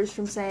counselors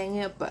from saying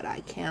it, but I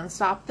can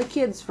stop the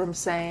kids from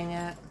saying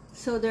it.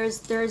 So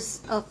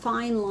there's a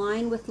fine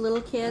line with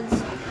little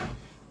kids.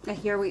 I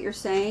hear what you're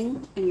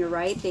saying, and you're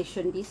right. They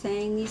shouldn't be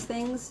saying these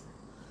things,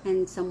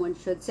 and someone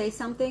should say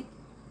something.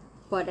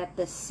 But at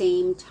the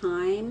same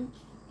time,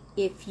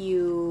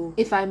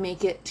 if I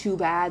make it too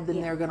bad, then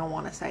Yeah. they're going to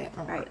want to say it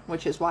more. Right.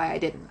 Which is why I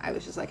didn't. I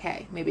was just like,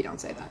 hey, maybe don't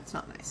say that. It's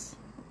not nice.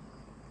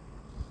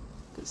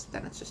 Because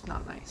then it's just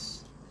not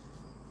nice.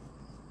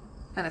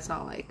 And it's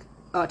not like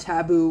a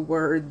taboo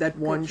word that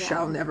one job.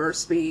 shall never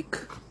speak.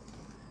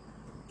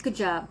 Good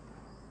job.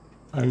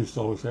 I used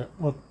to always say,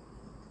 well,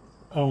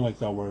 I don't like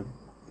that word,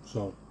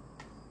 so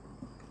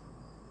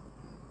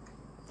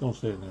don't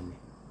say it near me.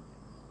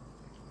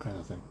 Kind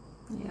of thing.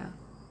 Yeah.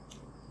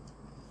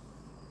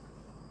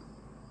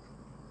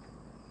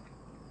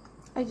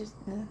 I just...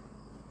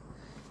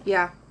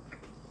 Yeah.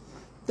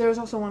 There was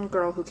also one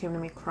girl who came to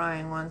me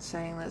crying once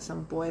saying that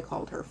some boy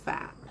called her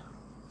fat.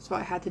 So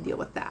I had to deal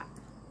with that.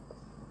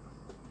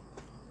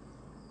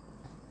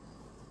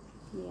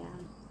 Yeah.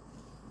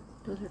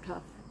 Those are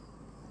tough.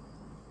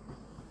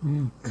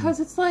 Because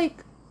it's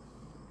like,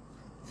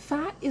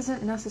 fat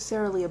isn't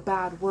necessarily a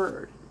bad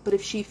word, but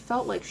if she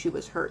felt like she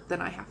was hurt,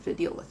 then I have to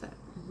deal with it.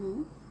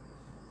 Mm-hmm.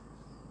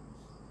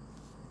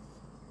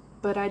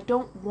 But I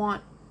don't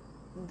want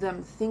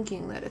them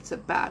thinking that it's a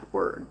bad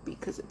word,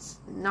 because it's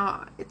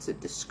not. It's a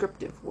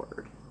descriptive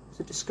word. It's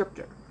a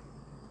descriptor.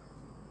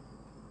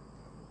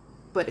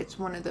 But it's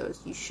one of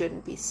those, you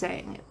shouldn't be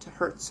saying it to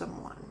hurt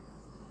someone.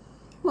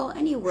 Well,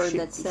 any word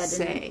Should that's be said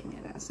saying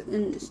it as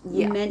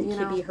meant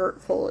to be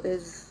hurtful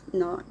is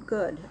not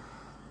good.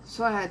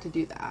 So I had to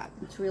do that.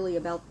 It's really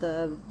about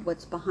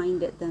what's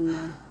behind it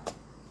than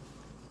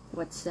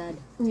what's said.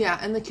 Yeah,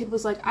 and the kid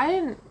was like, I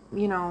didn't,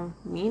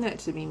 mean it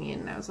to be mean.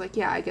 And I was like,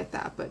 yeah, I get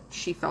that, but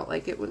she felt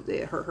like it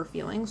hurt her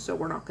feelings, so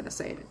we're not going to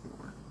say it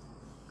anymore.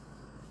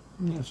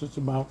 Yes, it's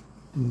about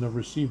the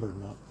receiver,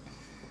 not.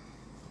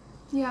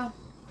 Yeah.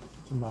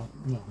 It's about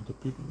the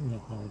people,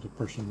 how the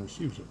person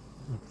receives it.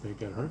 If they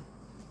get hurt,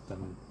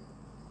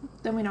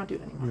 Then we don't do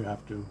it anymore. you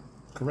have to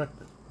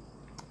correct it.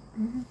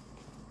 Mm-hmm.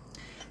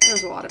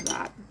 There's a lot of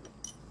that.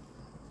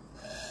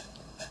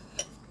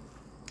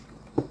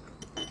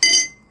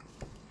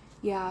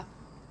 Yeah.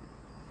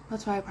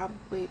 That's why I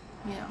probably,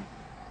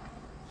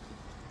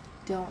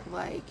 don't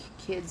like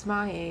kids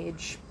my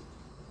age.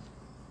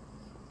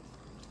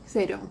 'Cause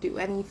they don't do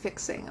any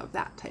fixing of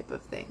that type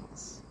of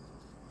things.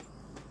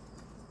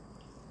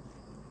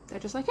 They're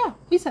just like, yeah,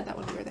 we said that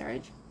when we were their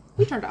age.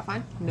 We turned out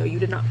fine. No, you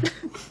did not.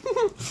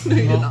 No,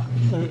 you did not.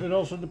 It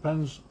also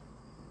depends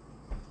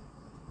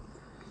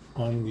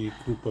on the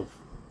group of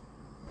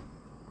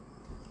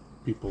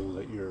people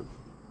that you're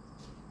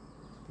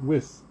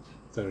with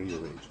that are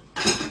your age.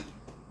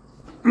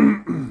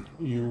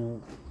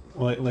 You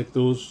like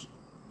those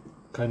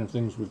kind of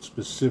things would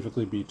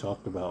specifically be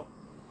talked about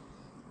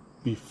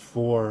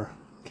before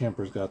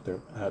campers got there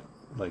at,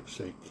 like,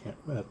 say,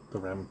 at the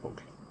Ramapo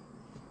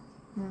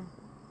camp.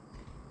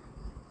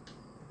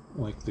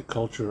 Like the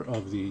culture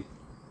of the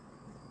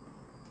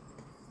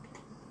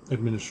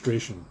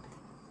administration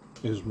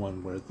is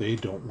one where they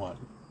don't want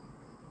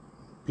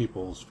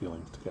people's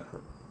feelings to get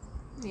hurt.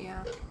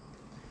 Yeah.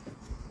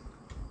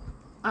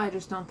 I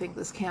just don't think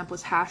this camp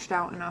was hashed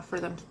out enough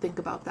for them to think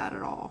about that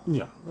at all.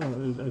 Yeah,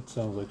 it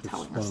sounds like it's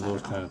Telling one us of that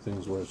those at kind all. of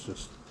things where it's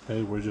just,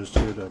 hey, we're just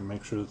here to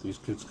make sure that these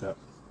kids got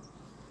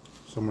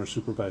somewhere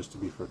supervised to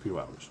be for a few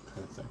hours,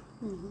 kind of thing.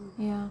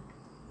 Mm-hmm. Yeah.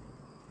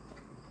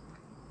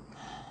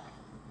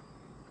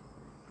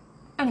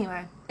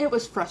 Anyway, it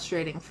was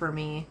frustrating for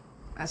me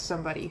as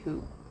somebody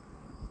who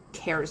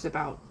cares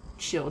about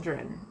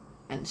children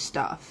and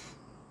stuff.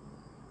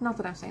 Not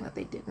that I'm saying that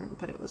they didn't,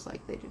 but it was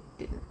like they just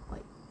didn't,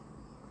 like,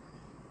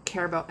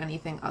 care about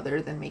anything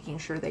other than making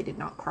sure they did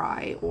not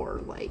cry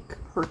or, like,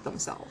 hurt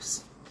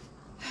themselves.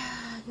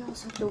 You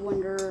also have to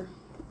wonder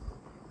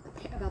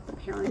about the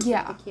parents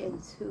Yeah. of the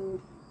kids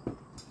who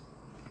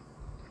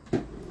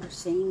are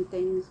saying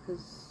things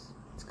because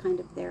it's kind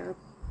of their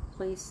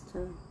place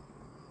to.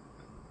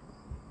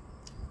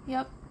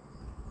 Yep.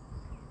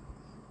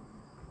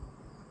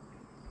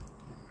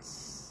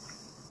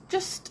 It's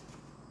just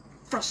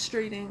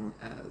frustrating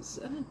as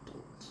an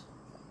adult.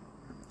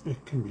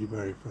 It can be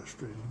very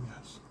frustrating,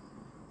 yes.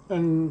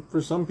 And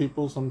for some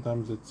people,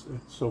 sometimes it's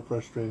so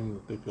frustrating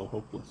that they feel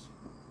hopeless.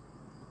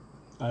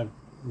 I've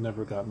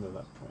never gotten to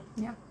that point.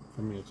 Yeah.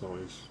 For me, it's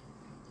always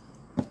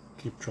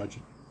keep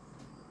trudging.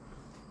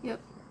 Yep.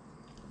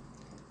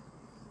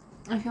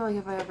 I feel like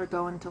if I ever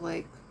go into,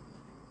 like,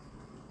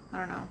 I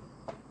don't know,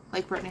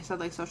 like Brittany said,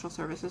 like social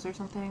services or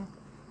something,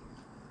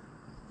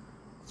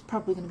 it's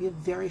probably going to be a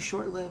very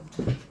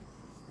short-lived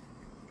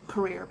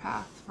career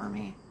path for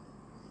me.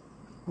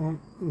 Well,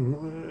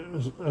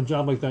 a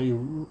job like that,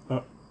 you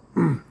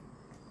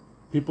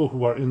people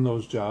who are in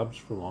those jobs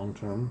for long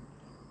term,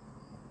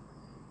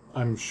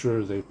 I'm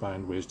sure they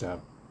find ways to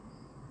have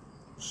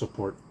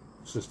support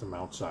system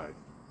outside.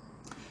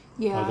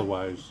 Yeah.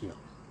 Otherwise, you know.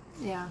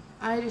 Yeah.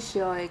 I just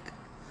feel like,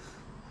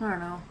 I don't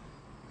know,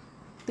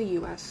 the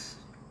U.S.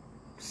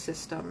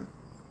 system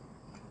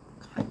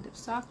kind of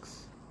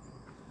sucks.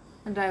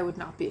 And I would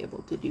not be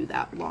able to do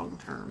that long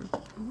term. I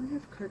wonder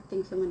if Kurt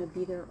thinks I'm going to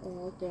be there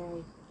all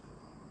day.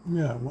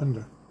 Yeah, I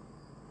wonder.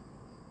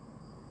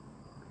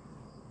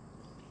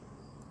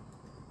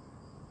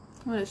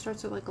 Well, it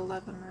starts at like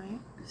 11, right?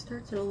 It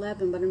starts at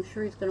 11, but I'm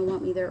sure he's going to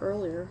want me there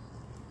earlier.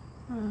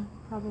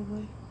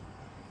 Probably.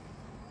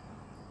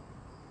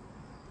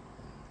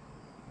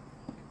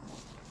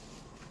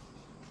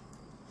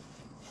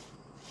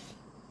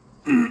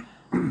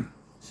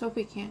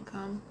 Sophie can't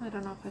come. I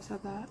don't know if I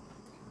said that.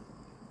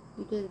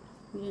 You did.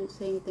 You didn't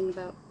say anything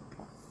about.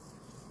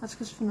 That's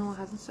because Fanola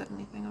hasn't said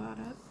anything about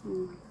it.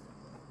 Mm.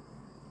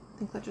 I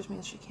think that just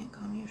means she can't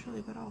come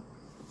usually, but I'll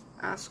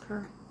ask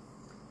her.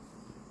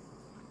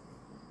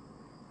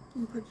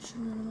 I'm pretty sure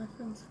none of my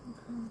friends can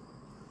come.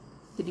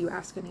 Did you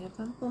ask any of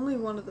them? Only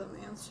one of them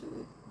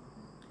answered.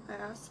 I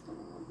asked them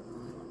all, but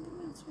only one of them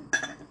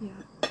answered.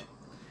 Yeah.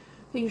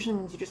 That usually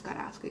means you just gotta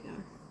ask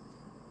again.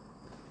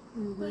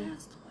 Mm-hmm. I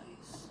asked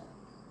twice.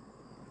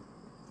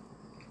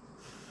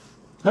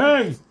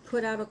 Hey!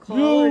 Put out a call,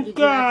 You or did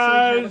you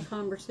actually have guys! a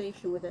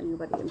conversation with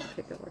anybody in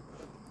particular?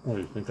 What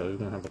do you think? I was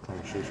going to have a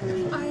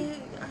conversation? I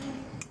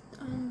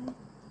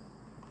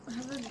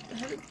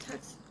had a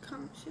text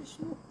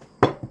conversation with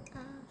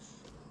Ash,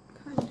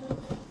 kind of.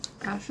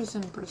 Ash is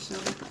in Brazil.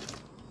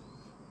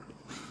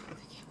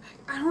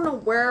 I don't know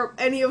where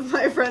any of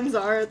my friends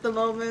are at the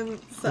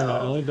moment, so.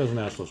 Ellie doesn't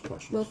ask those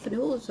questions. Well,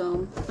 Fanula's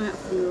home. Not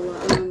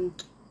Fanula.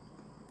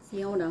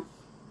 Fiona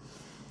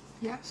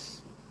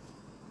Yes.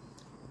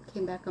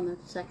 came back on the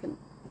 2nd.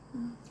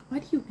 Why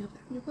do you know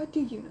that? Why do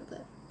you know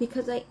that?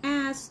 Because I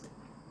asked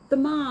the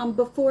mom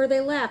before they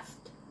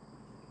left.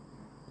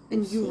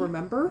 And you See?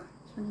 remember?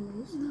 Is her name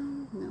Lucy?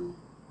 No.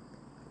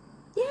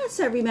 Yes,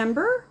 I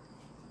remember.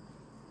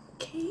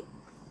 Kate?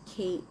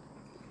 Kate.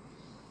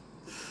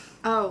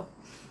 Oh,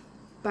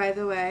 by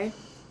the way,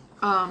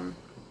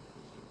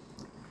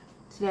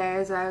 today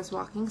as I was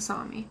walking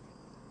Sami,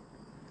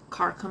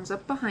 car comes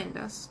up behind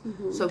us,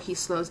 so he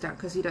slows down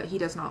because he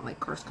does not like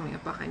cars coming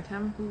up behind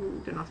him.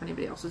 Don't know if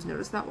anybody else has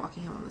noticed that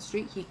walking him on the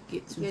street. He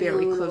gets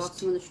very close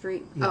to on the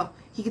street. Oh,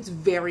 he gets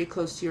very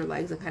close to your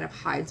legs and kind of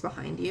hides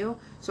behind you.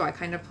 So I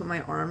kind of put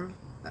my arm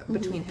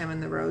between him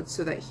and the road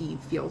so that he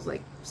feels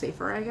like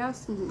safer, I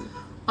guess.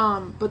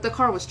 But the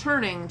car was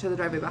turning to the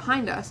driveway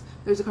behind us.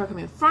 There was a car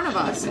coming in front of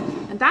us,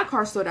 and that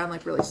car slowed down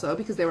like really slow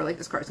because they were like,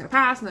 this car's gonna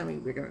pass, and then we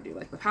were gonna do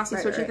like the passing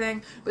switchy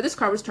thing. But this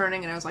car was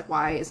turning, and I was like,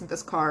 why isn't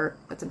this car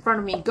that's in front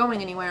of me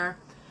going anywhere?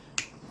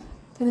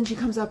 And then she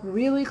comes up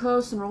really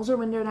close and rolls her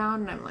window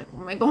down, and I'm like, oh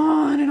my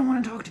god, I don't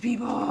want to talk to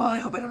people. I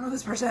hope I don't know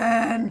this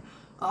person.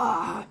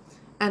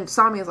 And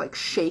Sami is like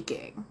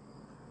shaking,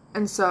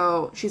 and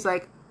so she's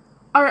like,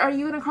 are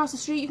you gonna cross the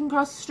street? You can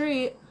cross the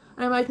street.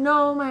 And I'm like,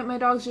 no, my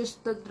dog's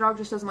just, the dog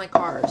just doesn't like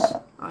cars.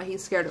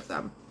 He's scared of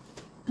them.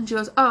 And she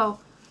goes, oh,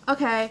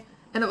 okay.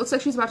 And it looks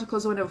like she's about to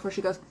close the window before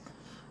she goes,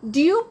 do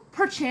you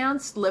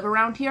perchance live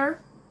around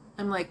here?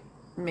 I'm like,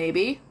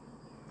 maybe.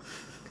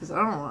 Because I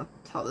don't want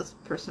to tell this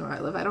person where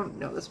I live. I don't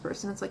know this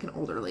person. It's like an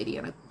older lady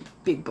in a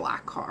big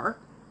black car.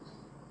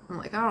 I'm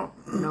like, I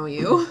don't know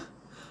you.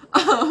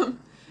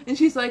 And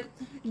she's like,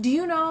 do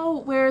you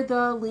know where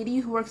the lady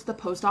who works at the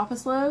post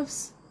office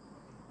lives?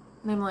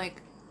 And I'm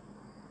like,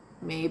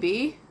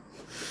 maybe.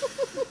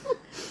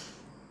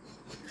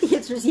 The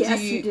answer is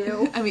yes, you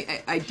do. I mean,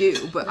 I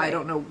do, but I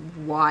don't know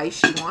why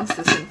she wants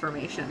this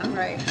information.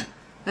 Right.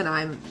 And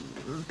I'm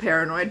a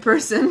paranoid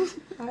person.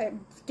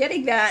 I'm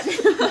getting that.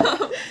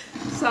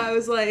 So I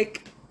was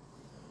like,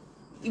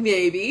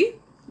 maybe.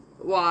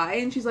 Why?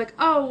 And she's like,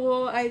 oh,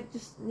 well, I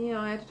just,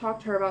 I had to talk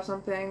to her about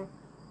something.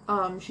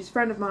 She's a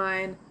friend of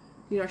mine.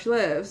 You know where she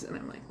lives. And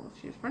I'm like, well,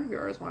 if she's a friend of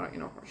yours, why don't you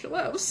know where she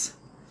lives?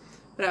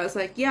 But I was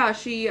like, yeah,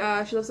 she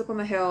lives up on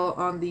the hill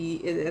at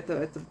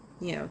the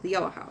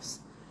yellow house.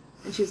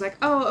 And she was like,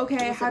 oh,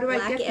 okay, how do I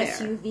get there? Black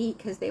SUV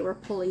because they were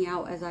pulling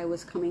out as I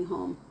was coming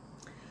home.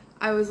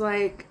 I was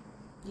like...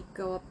 You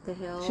go up the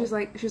hill. She was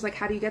like,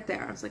 how do you get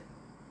there? I was like,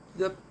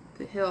 the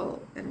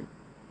hill, and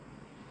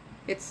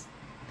it's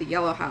the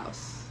yellow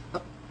house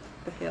up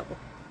the hill.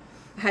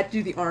 I had to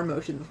do the arm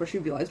motion before she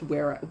realized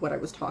what I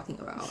was talking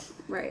about.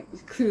 Right.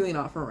 It's clearly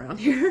not from around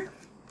here.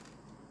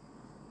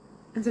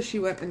 And so she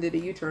went and did a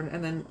U-turn,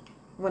 and then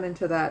went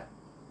into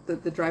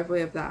the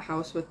driveway of that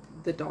house with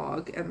the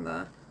dog and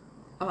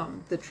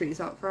the trees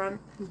out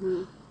front.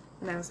 Mm-hmm.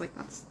 And I was like,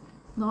 it's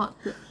not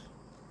the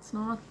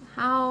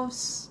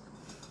house.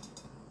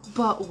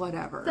 But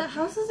whatever. That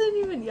house isn't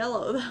even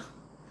yellow, though.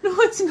 No,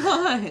 it's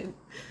not.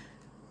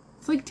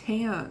 It's like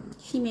tan.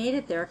 She made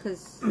it there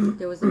because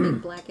there was a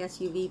big black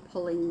SUV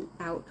pulling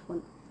out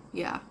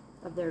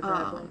of their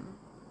driveway.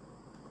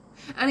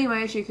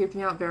 Anyway, she creeped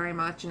me out very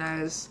much, and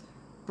I was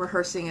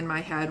rehearsing in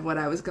my head what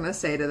I was going to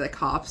say to the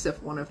cops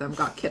if one of them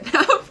got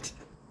kidnapped.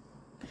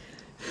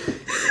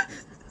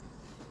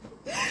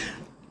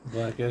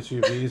 Black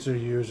SUVs are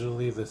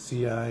usually the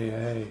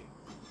CIA.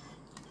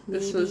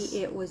 Maybe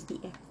it was the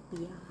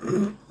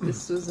FBI.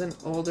 This was an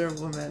older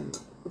woman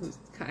whose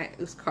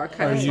car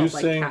kind Are of you smelled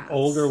like saying cats.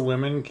 older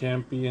women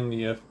can't be in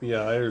the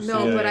FBI or CIA?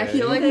 No, but I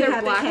feel like They their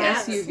have black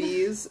cats.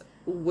 SUVs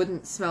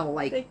wouldn't smell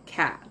like They-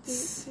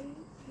 cats.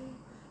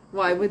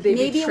 Why would they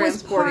Maybe be it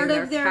was transporting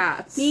part of their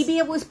cats? Maybe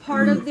it was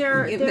part of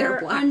their in their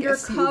black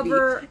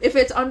undercover SUV. If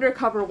it's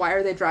undercover, why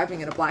are they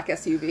driving in a black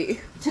SUV?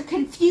 to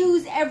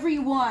confuse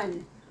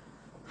everyone.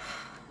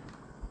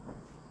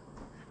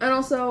 And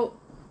also,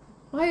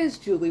 why is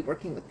Julie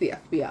working with the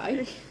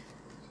FBI?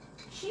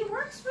 She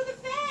works for the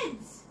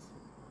feds.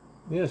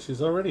 Yeah,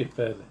 she's already a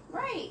Fed.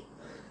 Right.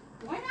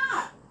 Why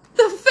not?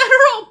 The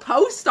Federal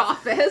Post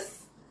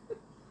Office!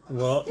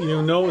 Well, Still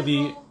you know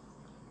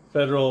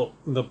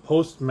the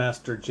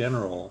Postmaster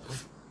General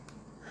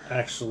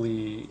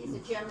actually He's a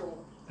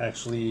general.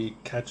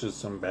 catches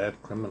some bad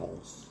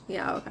criminals.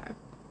 Yeah, okay.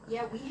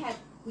 Yeah,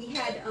 we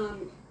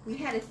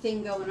had a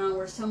thing going on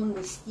where someone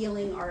was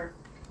stealing our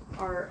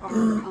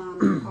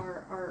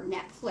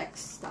Netflix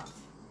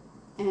stuff,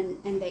 and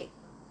they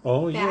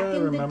Oh yeah, back I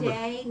in remember. the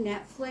day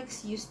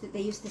Netflix used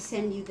to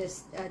send you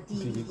this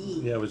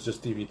DVD, Yeah, it was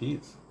just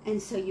DVDs. and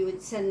so you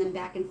would send them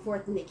back and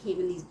forth, and they came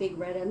in these big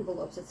red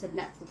envelopes that said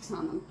Netflix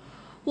on them.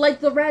 Like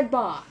the red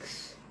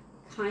box.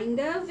 Kind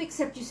of,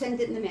 except you sent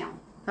it in the mail.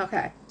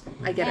 Okay,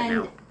 I get it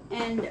now.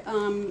 And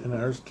And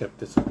ours kept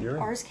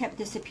disappearing. ours kept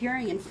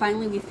disappearing, and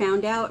finally we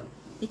found out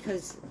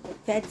because the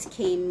feds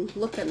came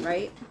looking,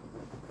 right,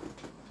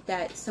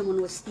 that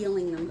someone was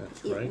stealing them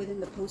That's right. within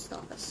the post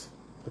office.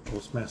 The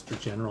Postmaster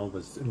General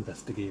was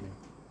investigating.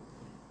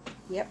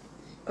 Yep.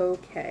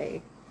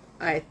 Okay.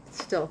 I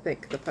still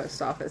think the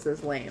post office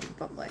is lame,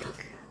 but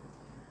like...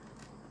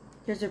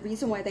 There's a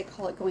reason why they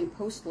call it going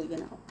postal, you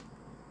know.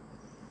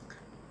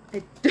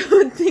 I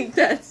don't think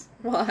that's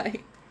why.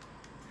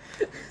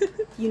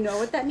 You know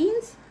what that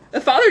means?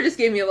 The father just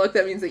gave me a look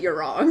that means that you're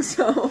wrong,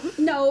 so...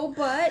 No,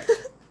 but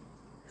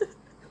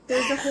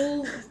there's a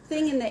whole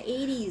thing in the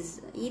 80s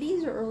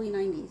or early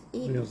 90s? I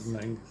think it was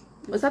 80s. 90s.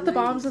 Was that the 90s.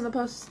 bombs in the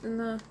post, in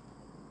the...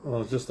 Well, it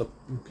was just the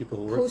people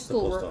who worked at the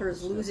Postal post workers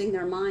office, yeah. losing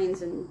their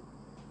minds and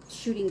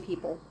shooting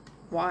people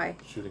Why?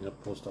 Shooting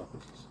up post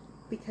offices.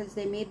 because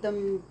they made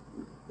them...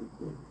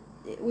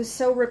 It was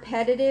so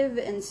repetitive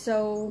and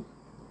so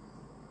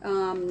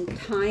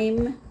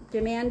time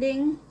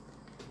demanding,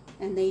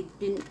 and they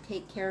didn't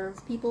take care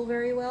of people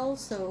very well,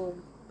 so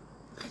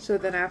So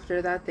then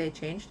after that they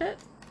changed it?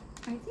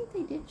 I think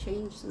they did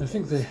change some I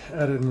think things. they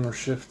added more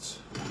shifts.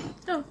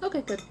 Oh,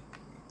 okay, good.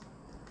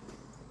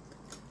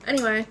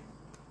 Anyway,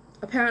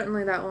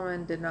 apparently that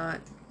woman did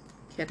not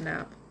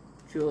kidnap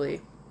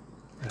Julie.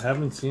 I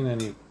haven't seen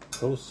any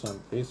posts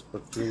on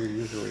Facebook. Julie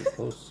usually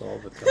posts all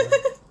the time.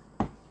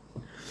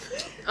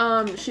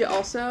 She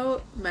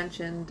also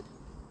mentioned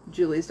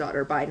Julie's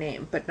daughter by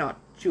name, but not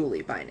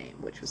Julie by name,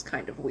 which was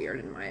kind of weird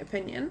in my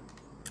opinion.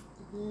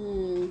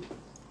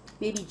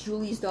 Maybe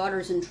Julie's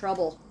daughter's in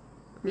trouble.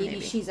 Maybe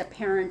Maybe. she's a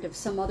parent of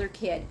some other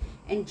kid,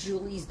 and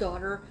Julie's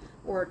daughter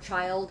or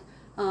child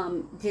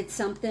did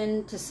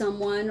something to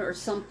someone or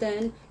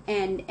something,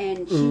 and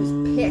she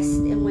was pissed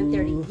and went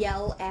there to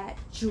yell at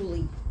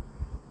Julie.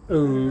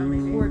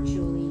 Ooh. Poor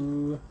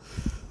Julie.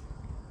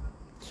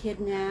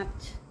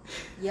 Kidnapped,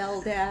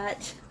 yelled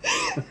at.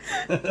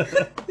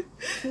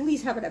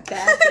 Julie's having a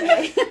bad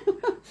day.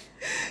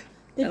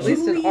 At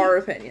least in our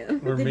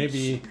opinion. Or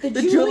maybe The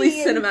Julie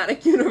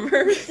cinematic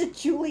universe. The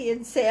Julie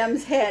in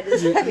Sam's head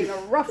is having a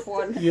rough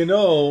one. you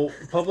know,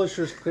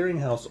 Publishers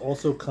Clearinghouse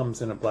also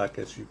comes in a black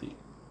SUV.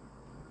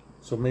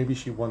 So maybe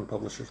she won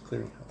Publishers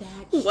Clearinghouse.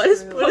 That's What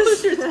is true.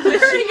 Publishers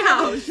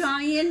Clearinghouse?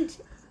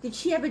 Giant. Did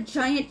she have a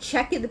giant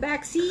check in the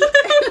back seat?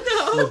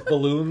 No. With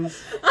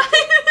balloons.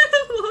 I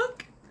didn't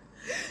look.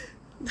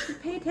 You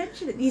should pay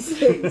attention to these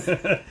things.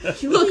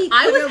 Julie Look,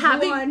 I could was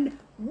have having-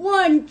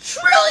 won $1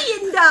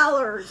 trillion.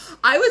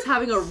 I was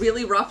having a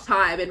really rough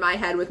time in my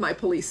head with my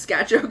police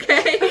sketch,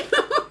 okay?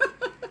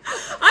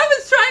 I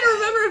was trying to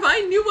remember if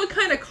I knew what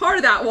kind of car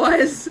that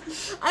was.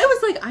 I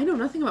was like, I know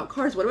nothing about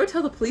cars. What do I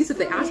tell the police if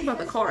they ask about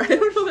the car? I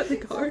don't know about the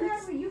cars.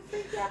 Were you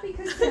freaked out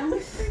because Sam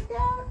was freaked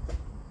out?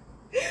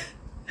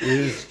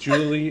 Is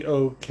Julie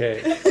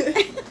okay?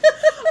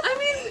 I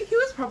mean, he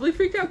was probably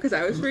freaked out because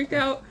I was freaked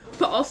out.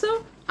 But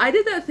also, I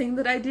did that thing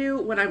that I do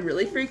when I'm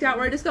really freaked out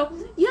where I just go,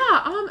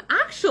 yeah,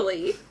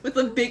 actually, with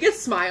the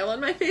biggest smile on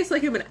my face,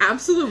 like I'm an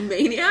absolute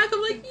maniac.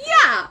 I'm like,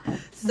 yeah.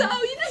 So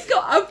you just go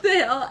up the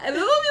hill, and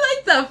it'll be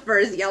like the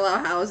first yellow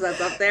house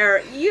that's up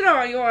there. You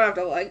won't have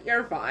to look.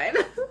 You're fine.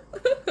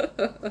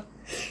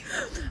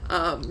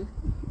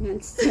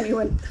 And Sammy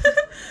went.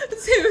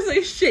 Sammy was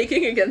like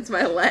shaking against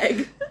my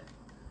leg.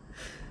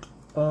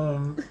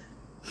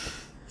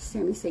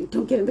 Sammy's saying,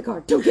 "Don't get in the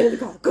car. Don't get in the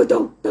car. Go,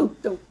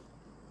 don't."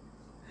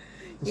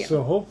 Yeah.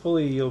 So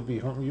hopefully you'll be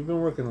home. You've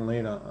been working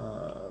late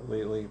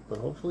lately, but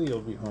hopefully you'll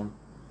be home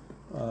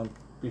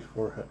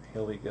before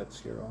Haley gets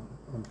here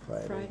on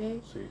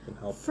Friday. So you can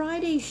help.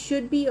 Friday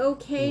should be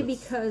okay with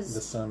because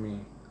the Sammy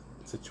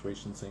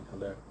situation, saying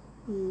hello.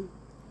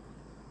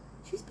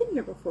 She's been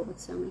here before with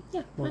Sammy.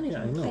 Yeah, Well,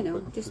 yeah, I know. I know.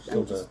 But Just- still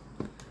I'm just-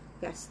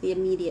 Yes, the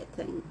immediate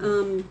thing.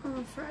 On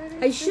Friday.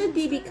 I should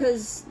be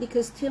because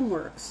Tim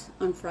works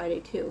on Friday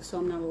too, so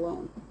I'm not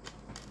alone.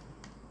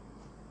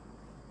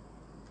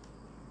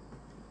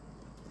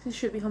 He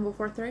should be home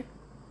before 3. I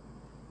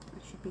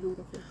should be home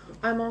before 3.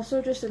 I'm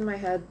also just in my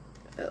head,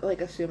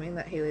 like, assuming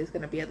that Haley's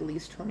going to be at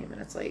least 20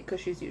 minutes late, because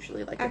she's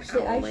usually, like,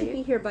 Actually, an hour I late. should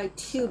be here by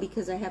 2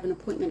 because I have an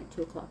appointment at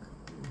 2 o'clock.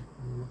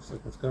 Looks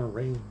like it's gonna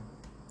rain.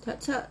 Tut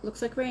tut,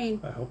 looks like rain.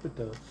 I hope it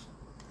does.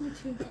 Me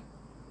too.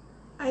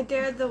 I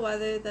dared the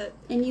weather that.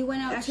 And you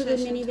went out Actually, I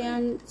to the shouldn't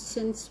minivan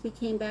since we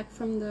came back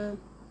from the...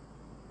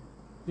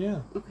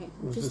 Yeah. Okay, It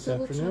was just this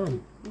double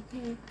afternoon.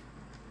 checking. Okay.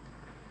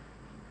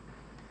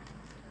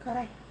 God,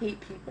 I hate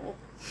people.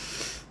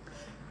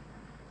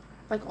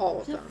 Like, all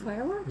of Is that them.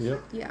 fireworks?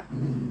 Yep. Yeah.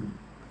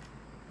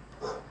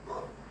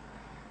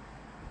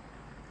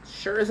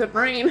 Sure isn't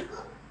rain.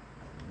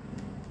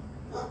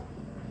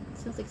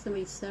 Sounds like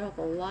somebody set off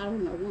a lot of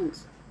them at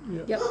once.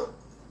 Yep.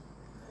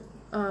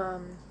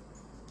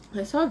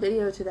 I saw a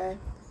video today.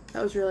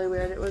 That was really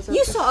weird. It was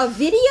You saw a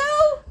video?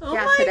 Oh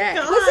Yeah, my today.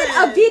 God. Was it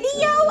a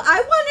video?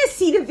 I want to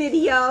see the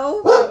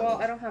video. Well,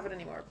 I don't have it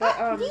anymore.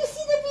 But Do you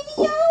see the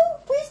video?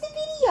 Where's the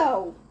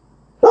video?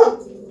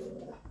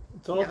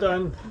 It's all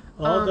done.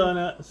 All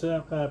done,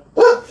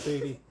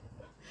 Sadie.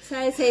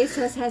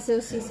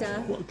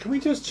 Well, can we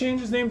just change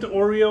his name to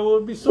Oreo? It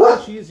would be so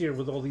much easier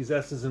with all these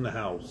S's in the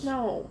house.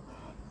 no.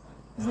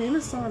 His name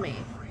is Sami.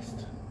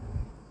 Christ.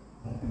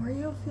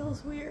 Oreo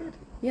feels weird.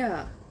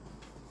 Yeah.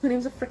 My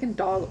name's a freaking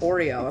dog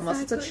Oreo,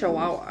 unless it's a Exactly.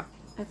 Chihuahua.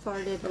 I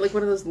farted. Or like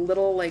one of those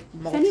little, like,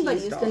 If Maltese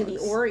anybody's dogs. going to be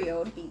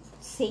Oreo, it'd be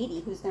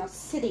Sadie, who's now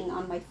sitting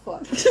on my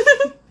foot.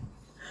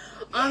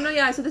 No,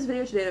 yeah, I saw this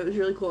video today. It was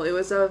really cool. It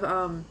was of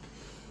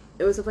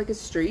like a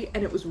street,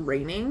 and it was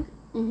raining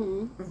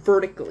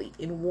vertically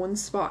in one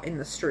spot in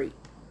the street.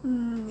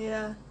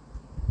 Yeah.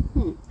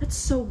 That's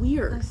so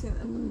weird. I've seen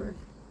that before.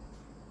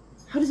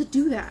 How does it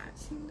do that? I've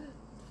seen that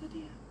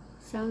video.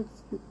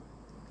 Sounds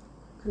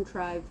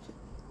contrived.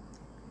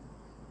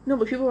 No,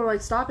 but people were like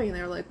stopping, and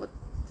they were like, "What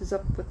is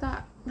up with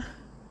that?"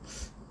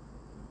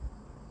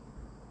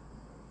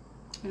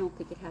 I don't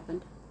think it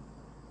happened.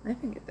 I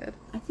think it did.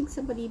 I think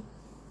somebody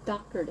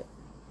doctored it.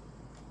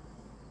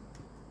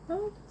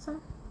 Oh, so.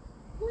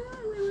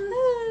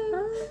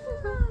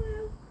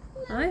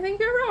 I think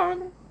you're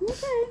wrong.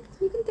 Okay,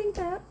 you can think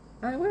that.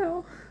 I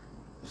will.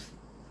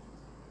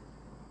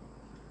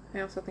 I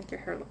also think your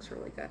hair looks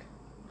really good.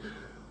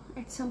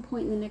 At some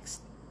point in the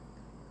next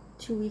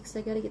 2 weeks,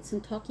 I gotta get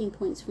some talking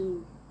points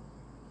from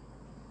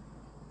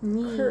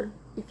Kurt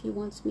if he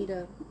wants me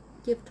to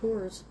give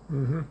tours.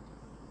 Mm-hmm.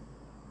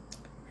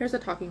 Here's a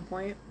talking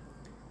point.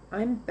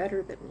 I'm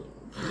better than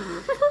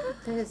you.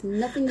 That has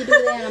nothing to do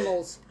with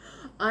animals.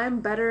 I'm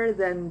better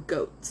than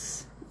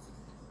goats.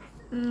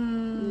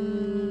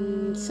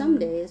 Some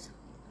days.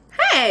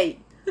 Hey!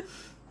 I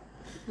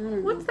don't know.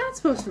 What's that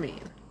supposed to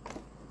mean?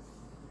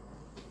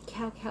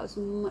 Cow's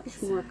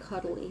much more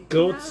cuddly.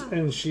 Goats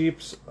and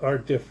sheeps are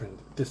different.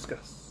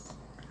 Discuss.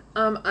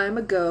 I'm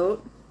a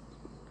goat.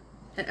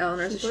 And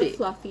Eleanor's a Super sheep.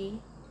 fluffy.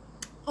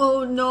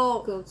 Oh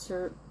no! Goats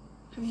are...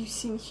 Have you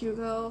seen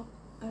Hugo?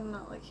 I'm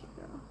not like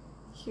Hugo.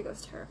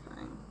 Hugo's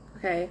terrifying.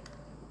 Okay.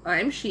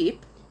 I'm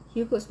sheep.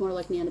 Hugo's more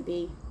like Nana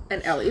B.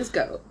 And Ellie's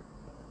goat.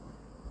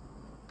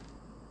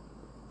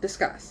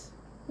 Discuss.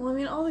 Well, I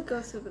mean, all the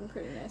ghosts have been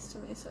pretty nice to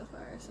me so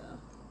far, so.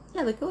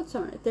 Yeah, the goats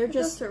aren't. They're The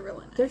just... ghosts are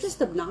really nice. They're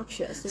just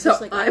obnoxious. They're So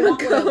just like, I'm I a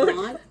want what I goat.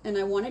 want, and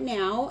I want it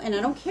now, and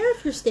I don't care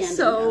if you're standing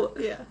So,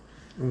 Yeah.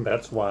 And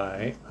that's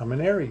why I'm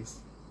an Aries.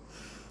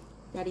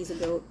 there. Daddy's a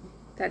goat.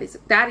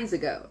 Daddy's a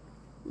goat.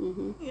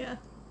 Mm-hmm. Yeah.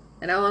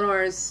 And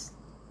Eleanor's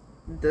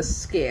the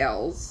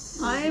scales.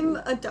 I'm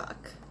a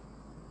duck.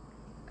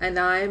 And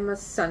I'm a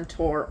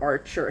centaur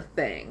archer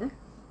thing,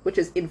 which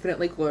is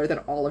infinitely cooler than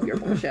all of your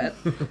bullshit.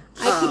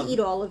 I can eat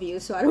all of you,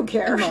 so I don't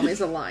care. And Mommy's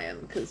a lion,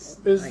 because...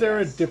 Is there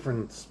a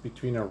difference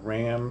between a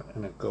ram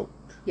and a goat?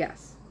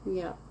 Yes.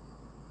 Yeah.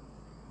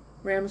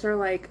 Rams are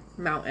like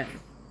mountain.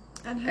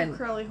 And have And-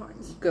 curly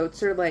horns.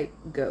 Goats are like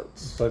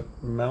goats. But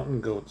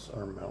mountain goats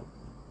are mountain.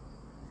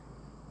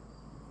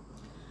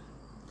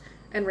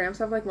 And rams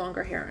have like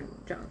longer hair and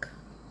junk.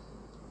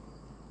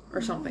 Or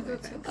something, I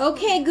think.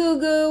 Okay, Goo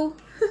Goo.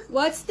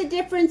 What's the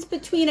difference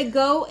between a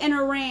goat and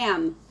a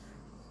ram?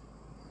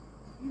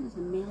 There's a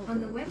male On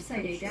the goat, I'm website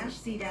pretty sure.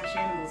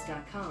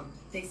 a-c-animals.com,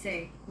 they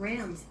say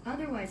rams,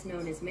 otherwise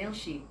known as male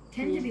sheep,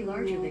 tend to be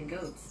larger than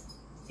goats.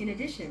 In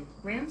addition,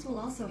 rams will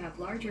also have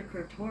larger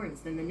curved horns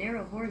than the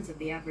narrow horns of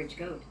the average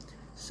goat.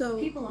 So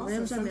People also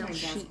rams are male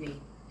sometimes ask sheep.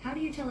 me, how do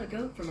you tell a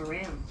goat from a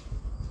ram?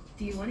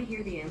 Do you want to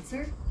hear the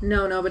answer?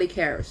 No, nobody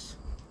cares.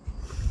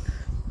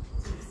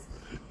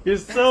 You're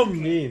so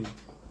mean.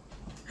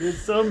 You're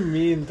so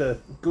mean to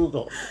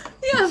Google.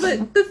 Yeah,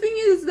 but the thing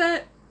is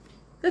that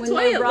that's When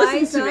why they it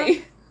listens rise to me.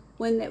 up,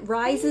 when it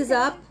rises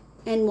up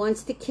and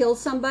wants to kill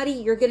somebody,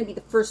 you're going to be the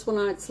first one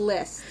on its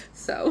list.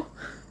 So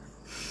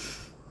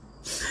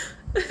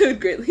I would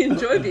greatly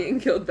enjoy being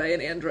killed by an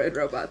android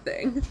robot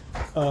thing.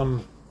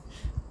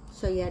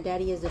 So yeah,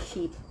 Daddy is a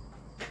sheep.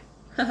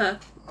 Haha.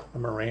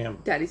 I'm a ram.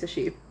 Daddy's a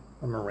sheep.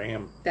 I'm a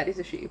ram. Daddy's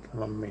a sheep.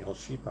 I'm a male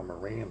sheep. I'm a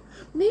ram.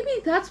 Maybe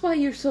that's why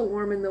you're so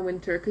warm in the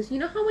winter. Because you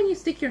know how when you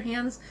stick your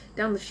hands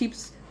down the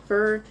sheep's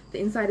fur, the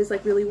inside is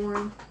like really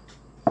warm?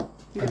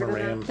 You I'm ever a know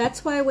ram. that?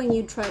 That's why when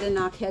you try to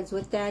knock heads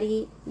with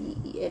Daddy,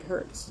 it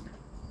hurts.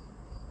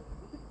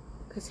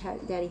 Because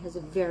Daddy has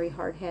a very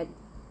hard head.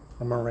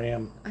 I'm a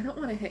ram. I don't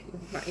want to hit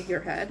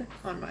your head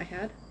on my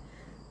head.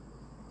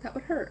 That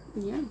would hurt.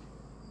 Yeah.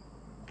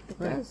 It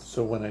Right. does.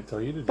 So when I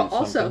tell you to do But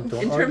also, something,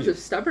 don't in terms argue. of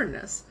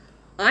stubbornness,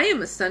 I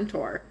am a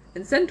centaur,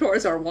 and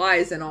centaurs are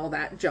wise and all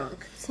that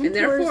junk. And Centaurs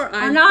therefore, are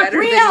I'm not better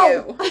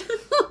real. than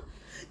you.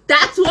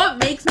 That's what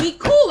makes me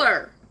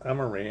cooler! I'm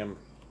a ram.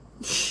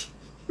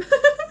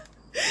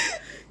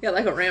 Yeah,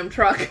 like a Ram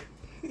truck.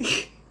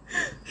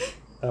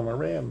 I'm a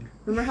ram.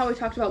 Remember how we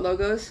talked about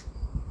logos?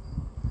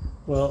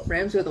 Well,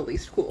 Rams are the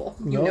least cool.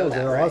 You no, know that,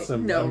 they're right?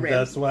 awesome. No,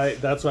 Rams.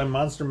 That's why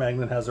Monster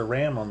Magnet has a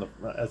ram on the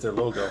as their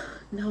logo.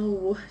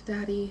 No,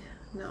 Daddy,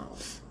 no.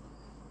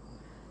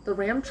 The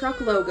Ram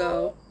truck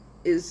logo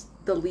is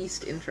the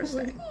least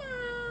interesting.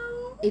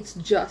 It's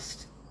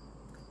just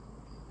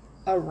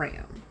a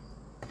ram.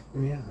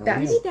 Yeah, a That's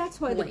Maybe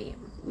that's why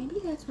lame. Maybe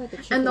that's why the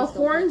chickens And the don't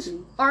horns like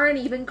me. aren't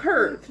even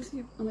curved.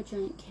 I'm a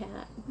giant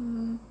cat.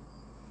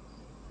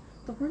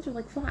 The horns are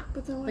like flat.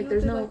 But then why Like, don't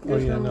there's they no- like Oh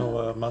There's yeah, no-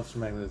 no. Monster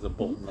Magnet is a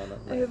bolt, not a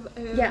ram.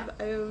 Yeah.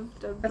 I have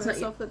dubbed That's not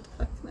myself a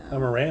duck now.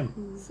 I'm a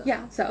ram. So-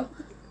 Yeah, so.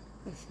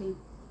 I see.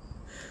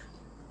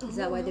 Is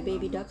that why the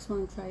baby ducks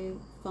want to try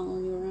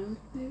following you around?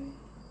 Maybe.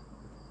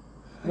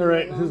 All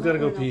right, Or who's got to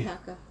go an pee?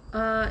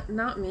 alpaca?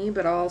 Not me,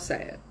 but I'll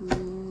say it.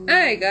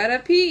 I gotta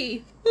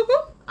pee.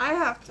 Woo-hoo. I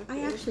have to. I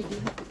actually do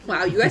have to pee.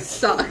 Wow, you guys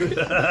suck.